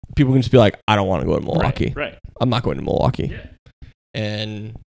 people can just be like, I don't want to go to Milwaukee. Right. I'm not going to Milwaukee. Yeah.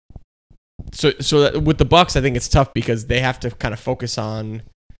 And so that, with the Bucks, I think it's tough because they have to kind of focus on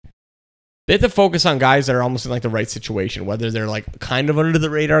guys that are almost in like the right situation, whether they're like kind of under the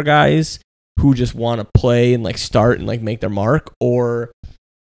radar guys who just want to play and like start and like make their mark, or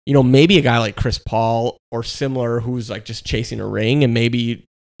maybe a guy like Chris Paul or similar who's like just chasing a ring, and maybe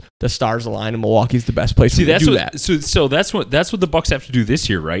the stars align and Milwaukee's the best place to do that. So that's what the Bucks have to do this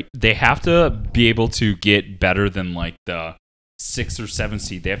year, right? They have to be able to get better than like the 6th or 7th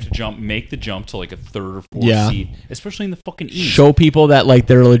seed. They have to make the jump to like a 3rd or 4th seed, especially in the fucking East. Show people that like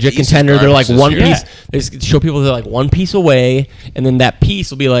they're a legit East is contender. They're like garbage one this piece. They show people they're like one piece away, and then that piece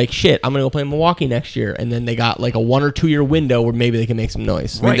will be like, shit, I'm gonna go play in Milwaukee next year, and then they got like a 1 or 2 year window where maybe they can make some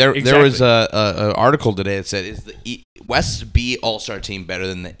noise. I mean, Right, there was a article today that said, is the West B All-Star team better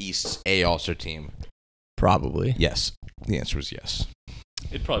than the East A All-Star team? Probably. Yes. The answer was yes.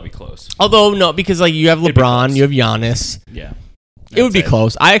 It'd probably be close. Although no, because like you have It'd be LeBron, close. you have Giannis. Yeah. It would be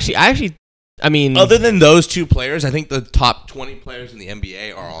close. I actually I mean, other than those two players, I think the top 20 players in the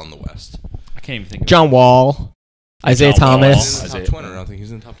NBA are all in the West. I can't even think of John Wall, Isaiah John Wall. Thomas, He's in the top 20. I don't think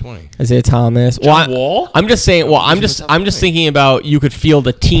he's in the top 20. Isaiah Thomas. John Wall. I'm just saying. Well, I'm He's in just the top 20. thinking about you could field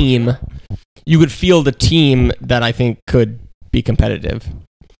a team. You could field a team that I think could be competitive.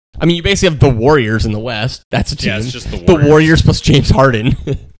 I mean, you basically have the Warriors in the West. That's a team. Yeah, it's just the The Warriors. Warriors plus James Harden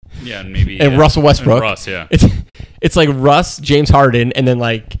Yeah, and maybe and Russell Westbrook. And Russ, yeah. It's like Russ, James Harden, and then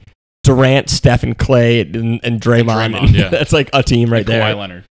like Durant, Steph, and Clay, and Draymond. Draymond, yeah. That's like a team right there. Kawhi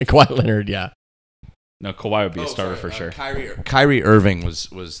Leonard. And Kawhi Leonard, yeah. No, Kawhi would be a starter for sure. Kyrie Irving was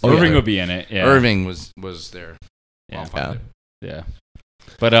Irving would be in it. Yeah. Irving was there. Yeah. I'll find it. Yeah.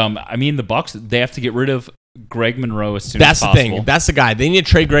 But I mean, the Bucks, they have to get rid of Greg Monroe as soon That's as the possible. thing. That's the guy. They need to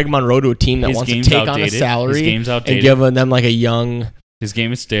trade Greg Monroe to a team that His wants to game's take on a outdated. His salary game's and outdated. give them like a young. His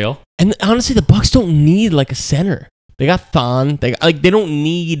game is stale. And honestly, the Bucks don't need like a center. They got Thon. They don't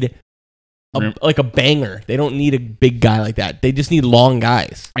need like a banger. They don't need a big guy like that. They just need long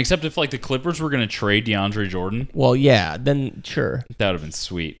guys. Except if like the Clippers were going to trade DeAndre Jordan, Well, yeah, then sure. that would have been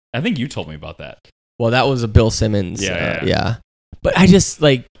sweet. I think you told me about that. Well, that was a Bill Simmons. Yeah. But I just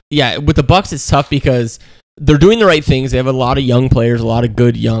with the Bucks, it's tough because they're doing the right things. They have a lot of young players, a lot of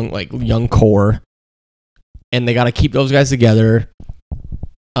good young core, and they got to keep those guys together.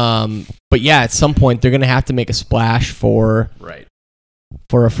 But yeah, at some point they're gonna have to make a splash for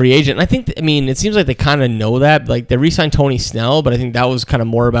a free agent. And I think, it seems like they kind of know that. Like they re-signed Tony Snell, but I think that was kind of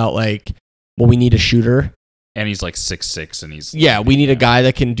more about like, well, we need a shooter. And he's like 6'6", and he's We need a guy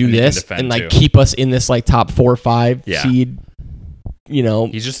that can do And he can this defend, and like too. keep us in this like top 4 or 5 seed.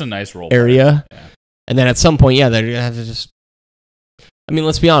 He's just a nice role area. player. Yeah. And then at some point, they're gonna have to just.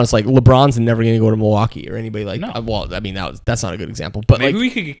 Let's be honest. Like LeBron's never gonna go to Milwaukee or anybody like. No. That's not a good example. But Maybe we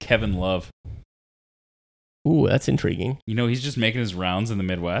could get Kevin Love. ooh, that's intriguing. He's just making his rounds in the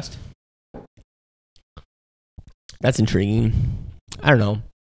Midwest. That's intriguing. I don't know.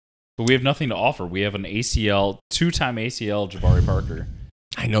 But we have nothing to offer. We have an ACL, 2-time ACL, Jabari Parker.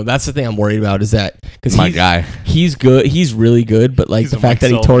 I know that's the thing I'm worried about is that because My guy. he's good. He's really good, but like He's the a fact that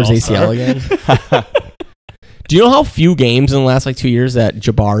he Mike tore his Sullivan ACL again. Do you know how few games in the last 2 years that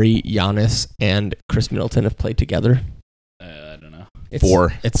Jabari, Giannis, and Chris Middleton have played together? I don't know. It's,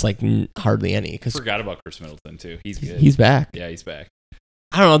 4. It's like hardly any because Forgot about Chris Middleton too. He's good. he's back. Yeah, he's back.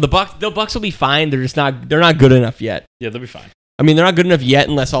 I don't know. The Bucks will be fine. They're just not. They're not good enough yet. Yeah, they'll be fine. They're not good enough yet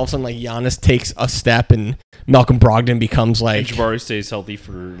unless all of a sudden like Giannis takes a step and Malcolm Brogdon becomes And like Jabari stays healthy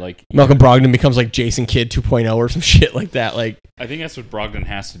for like. Malcolm Brogdon becomes like Jason Kidd 2.0 or some shit like that. Like I think that's what Brogdon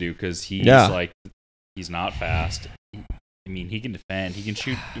has to do because he's he's not fast. He can defend. He can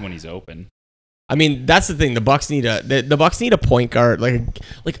shoot when he's open. that's the thing. The Bucks need the Bucks need a point guard. Why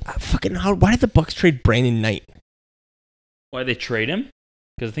did the Bucks trade Brandon Knight? Why they trade him?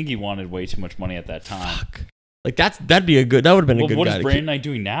 Because I think he wanted way too much money at that time. Fuck. Like that would have been a good What guy. is Brandon Knight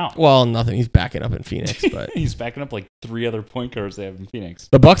doing now? Well, nothing. He's backing up in Phoenix, but He's backing up like 3 other point guards they have in Phoenix.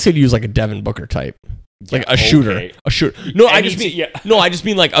 the Bucks could use like a Devin Booker type, like Yeah, a shooter, okay. a shooter. No, I And just mean he's- no, I just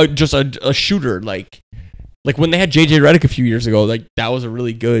mean like just a shooter, like when they had JJ Redick a few years ago, like that was a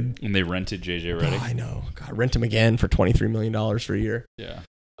really good. And they rented JJ Redick. Oh, I know. God, rent him again for $23 million for a year. Yeah.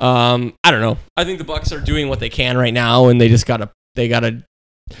 I don't know. I think the Bucks are doing what they can right now, and they gotta.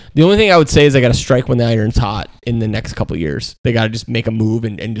 The only thing I would say is they gotta strike when the iron's hot in the next couple of years. They gotta just make a move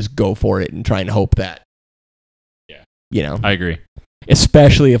and just go for it and try and hope that. Yeah. I agree.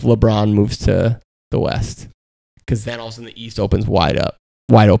 Especially if LeBron moves to the West, because then all of a sudden the East opens wide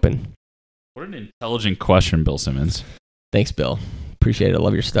open. What an intelligent question, Bill Simmons. Thanks, Bill. Appreciate it.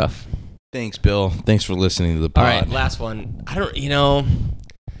 Love your stuff. Thanks, Bill. Thanks for listening to the pod. All right, last one.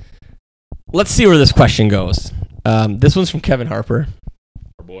 Let's see where this question goes. This one's from Kevin Harper.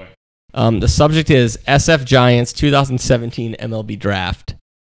 Our boy. The subject is SF Giants 2017 MLB Draft.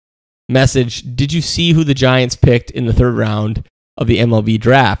 Message: did you see who the Giants picked in the 3rd round of the MLB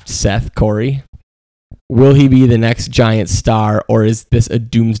Draft? Seth, Cory. Will he be the next Giants star, or is this a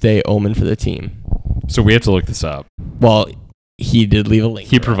doomsday omen for the team? So we have to look this up. Well, he did leave a link.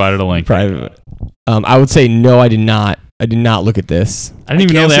 He provided a link. I would say no, I did not. I did not look at this. I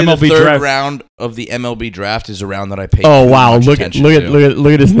didn't even know the Can't say MLB the 3rd draft. round of the MLB draft is a round that I paid. Oh too wow! much Look at attention to.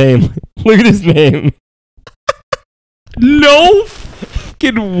 his name. Look at his name. No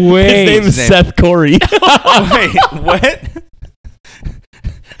fucking way. His name is His name- Seth Cory. Wait, what?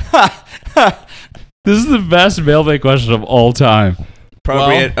 This is the best mailbag question of all time.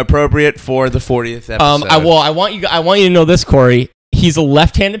 Appropriate for the 40th episode. I want you to know this, Cory. He's a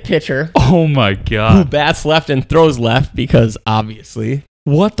left-handed pitcher Oh my who god. bats left and throws left because obviously.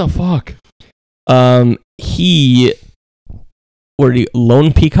 What the fuck? He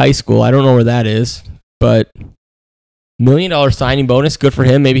Lone Peak High School. I don't know where that is, but $1 million signing bonus. Good for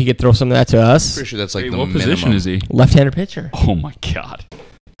him. Maybe he could throw some of that to us. Pretty sure that's like Wait, the what minimum. position is he? Left-handed pitcher. Oh my god.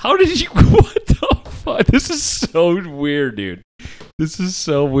 How did you? What the fuck? This is so weird, dude. This is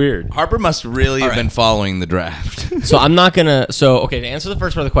so weird. Harper must really have been following the draft. So I'm not gonna. So okay, to answer the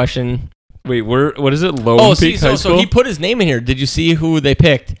first part of the question. Wait, what is it? Lone Peak High School? So he put his name in here. Did you see who they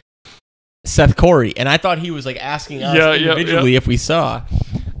picked? Seth Cory, and I thought he was like asking us individually if we saw.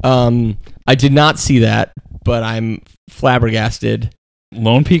 I did not see that, but I'm flabbergasted.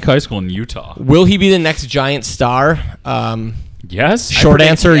 Lone Peak High School in Utah. Will he be the next giant star? Yes. Short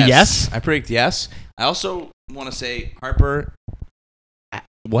answer, yes. I predict yes. I also want to say Harper.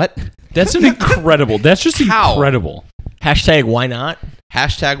 What? That's an incredible. That's just How? incredible. Hashtag why not?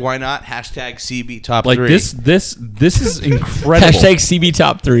 Hashtag why not? Hashtag CB top Like 3. this is incredible. Hashtag CB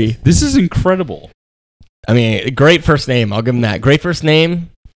top 3. This is incredible. I mean, great first name. I'll give him that. Great first name.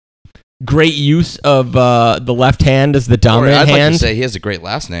 Great use of the left hand as the dominant I'd hand. like to say he has a great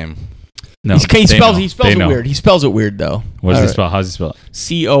last name. No, he spells They it know. weird. He spells it weird though. What does he spell? How does he spell it?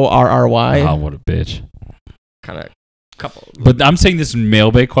 Corry. Oh, what a bitch. Kind of couple. But I'm saying this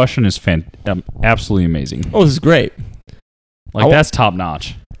mailbag question is absolutely amazing. Oh, this is great. Like that's top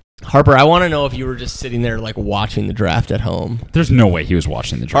notch. Harper, I want to know if you were just sitting there like watching the draft at home. There's no way he was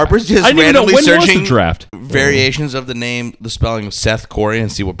watching the draft. Harper's just I didn't even know randomly when was searching the draft. variations of the name, the spelling of Seth Cory,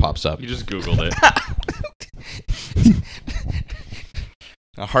 and see what pops up. You just Googled it.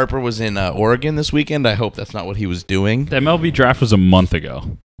 Harper was in Oregon this weekend. I hope that's not what he was doing. The MLB draft was a month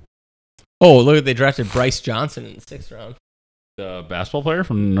ago. Oh, look, they drafted Bryce Johnson in the 6th round. The basketball player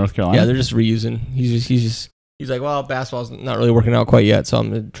from North Carolina? Yeah, they're just reusing. He's like, well, basketball's not really working out quite yet, so I'm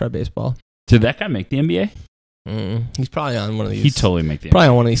going to try baseball. Did that guy make the NBA? He's probably on one of these. He totally make the NBA. Probably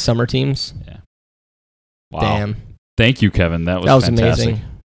on one of these summer teams. Yeah. Wow. Damn. Thank you, Kevin. That was fantastic. amazing.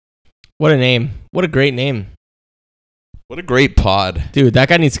 What a name. What a great name. What a great pod. Dude, that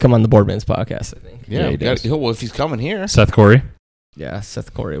guy needs to come on the Boardman's podcast, I think. Yeah, he does. well, if he's coming here. Seth Cory? Yeah,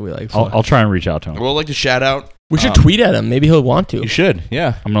 Seth Cory, we like. I'll try and reach out to him. I would like to shout out. We should tweet at him. Maybe he'll want to. You should,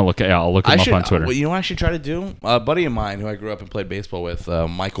 yeah. I'm gonna I'll look him up on Twitter. Well, you know what I should try to do? A buddy of mine who I grew up and played baseball with,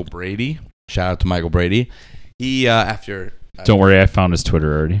 Michael Brady. Shout out to Michael Brady. He after. Don't worry, I found his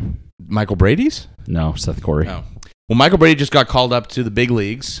Twitter already. Michael Brady's? No, Seth Cory. No. Well, Michael Brady just got called up to the big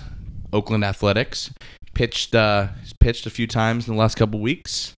leagues, Oakland Athletics. Pitched a few times in the last couple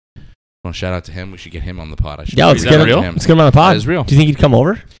weeks. Well, shout out to him. We should get him on the pod. I should. Yeah, let's Is get that him. real? Let's get him on the pod. That is real. Do you think he'd come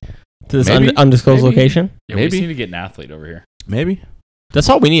over to this Maybe. undisclosed Maybe. location? Yeah, Maybe. we just need to get an athlete over here. Maybe. That's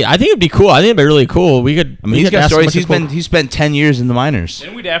all we need. I think it'd be cool. I think it'd be really cool. We could. I mean, he's got stories. He's spent 10 years in the minors.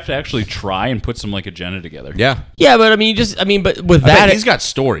 Then we'd have to actually try and put some agenda together. Yeah. Yeah, but but with that, he's got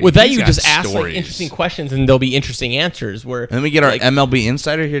stories. with that, He's you got just ask like stories. interesting questions, and there'll be interesting answers. Where And then we get our MLB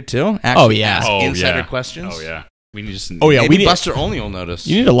insider here too. Yeah. Ask Oh, insider yeah. questions. Oh yeah. We need just. Oh, yeah. Maybe we need- Buster Olney will notice.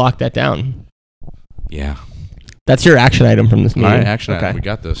 you need to lock that down. Yeah. That's your action item from this All meeting. right. Actually, okay. we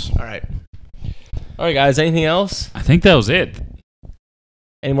got this. All right. All right, guys. Anything else? I think that was it.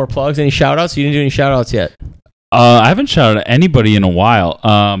 Any more plugs? Any shout outs? You didn't do any shout outs yet. I haven't shouted at anybody in a while.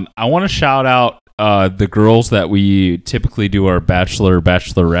 I want to shout out the girls that we typically do our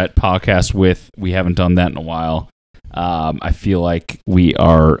bachelorette podcast with. We haven't done that in a while. I feel like we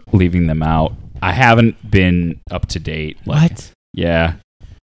are leaving them out. I haven't been up to date. What? Yeah.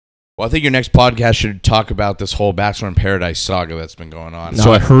 Well, I think your next podcast should talk about this whole Bachelor in Paradise saga that's been going on.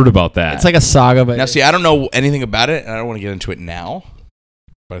 So I heard about that. It's like a saga, but Now, see, I don't know anything about it, and I don't want to get into it now.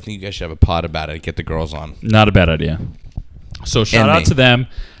 But I think you guys should have a pod about it. Get the girls on. Not a bad idea. So shout And out me. to them.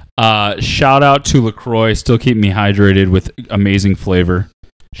 Shout out to LaCroix. Still keeping me hydrated with amazing flavor.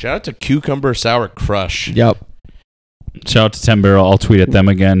 Shout out to Cucumber Sour Crush. Yep. Shout out to 10 Barrel. I'll tweet at them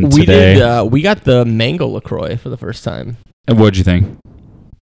again We today. did. We got the mango LaCroix for the first time. And what'd you think?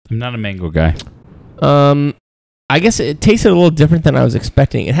 I'm not a mango guy. I guess it tasted a little different than I was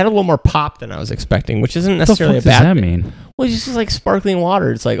expecting. It had a little more pop than I was expecting, which isn't necessarily What the a fuck does bad that thing. mean? Well, it's just like sparkling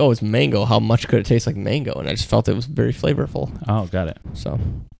water. It's like, oh, it's mango. How much could it taste like mango? And I just felt it was very flavorful. Oh, got it. So,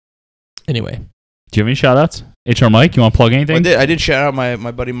 anyway. Do you have any shout outs? HR Mike, you want to plug anything? I did shout out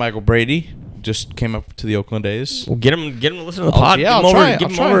my buddy Michael Brady. Just came up to the Oakland A's. Well, get him to listen to the pod. Yeah, Get him I'll try. Get him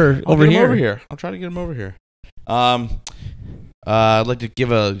I'll try. over I'll get him here. over here. I'll try to get him over here. I'd like to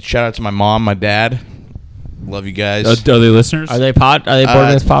give a shout out to my mom, my dad. Love you guys. Are they listeners? Are they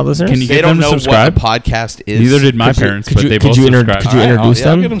Boardman's pod listeners? can you They get them don't to know subscribe? what a podcast is. Neither did my Could you- parents, could but you- they could both you subscribe. could you introduce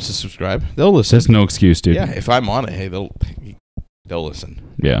I'll them? get them to subscribe. They'll listen. There's no excuse, dude. Yeah, if I'm on it, hey, they'll listen.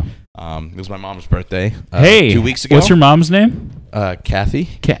 Yeah. It was my mom's birthday. Hey, 2 weeks ago. what's your mom's name? Kathy?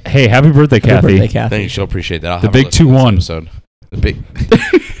 Hey, happy birthday, Happy Kathy. birthday, Kathy. Thank you. She'll appreciate that. I'll The have big her listen to this 2-1. episode.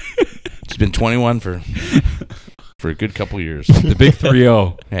 She's been 21 for a good couple years. The big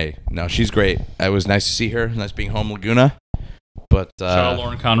 3-0. Hey, no, she's great. It was nice to see her. Nice being home, Laguna. But Shout out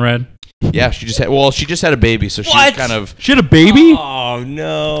Lauren Conrad. yeah, she just had a baby, so she's kind of. She had a baby? Oh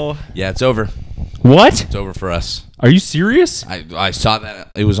no. Yeah, it's over. What? It's over for us. Are you serious? I saw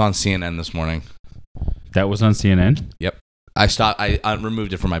that it was on CNN this morning. That was on CNN? Yep. I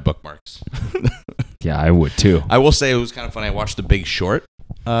removed it from my bookmarks. Yeah, I would too. I will say it was kind of funny. I watched The Big Short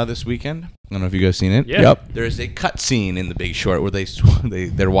this weekend. I don't know if you guys seen it. Yeah. Yep. There is a cut scene in The Big Short where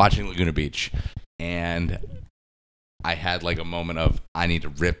they're watching Laguna Beach, and I had like a moment of I need to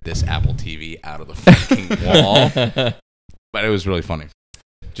rip this Apple TV out of the fucking wall. But it was really funny.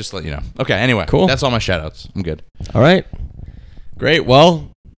 Just to let you know. Okay. Anyway, Cool. That's all my shout outs. I'm good. All right. Great. Well,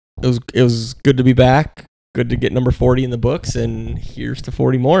 it was good to be back. Good to get number 40 in the books, and here's to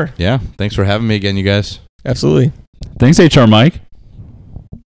 40 more. Yeah. Thanks for having me again, you guys. Absolutely. Thanks, HR Mike.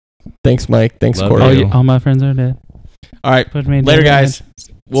 Thanks, Mike. Thanks, Love Corey. you. All my friends are dead. All right. Put me Later, down. guys.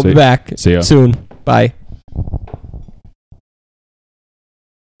 We'll See be ya. back See ya. soon. Bye.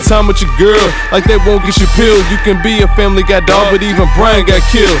 Time with your girl, like they won't get you peeled. You can be a family guy dog, but even Brian got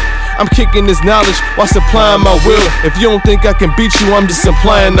killed. I'm kicking this knowledge while supplying my will. If you don't think I can beat you, I'm just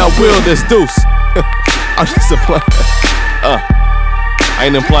implying I will. There's Deuce. I'm just implying. I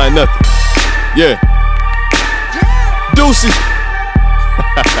ain't implying nothing. Yeah. Deuces.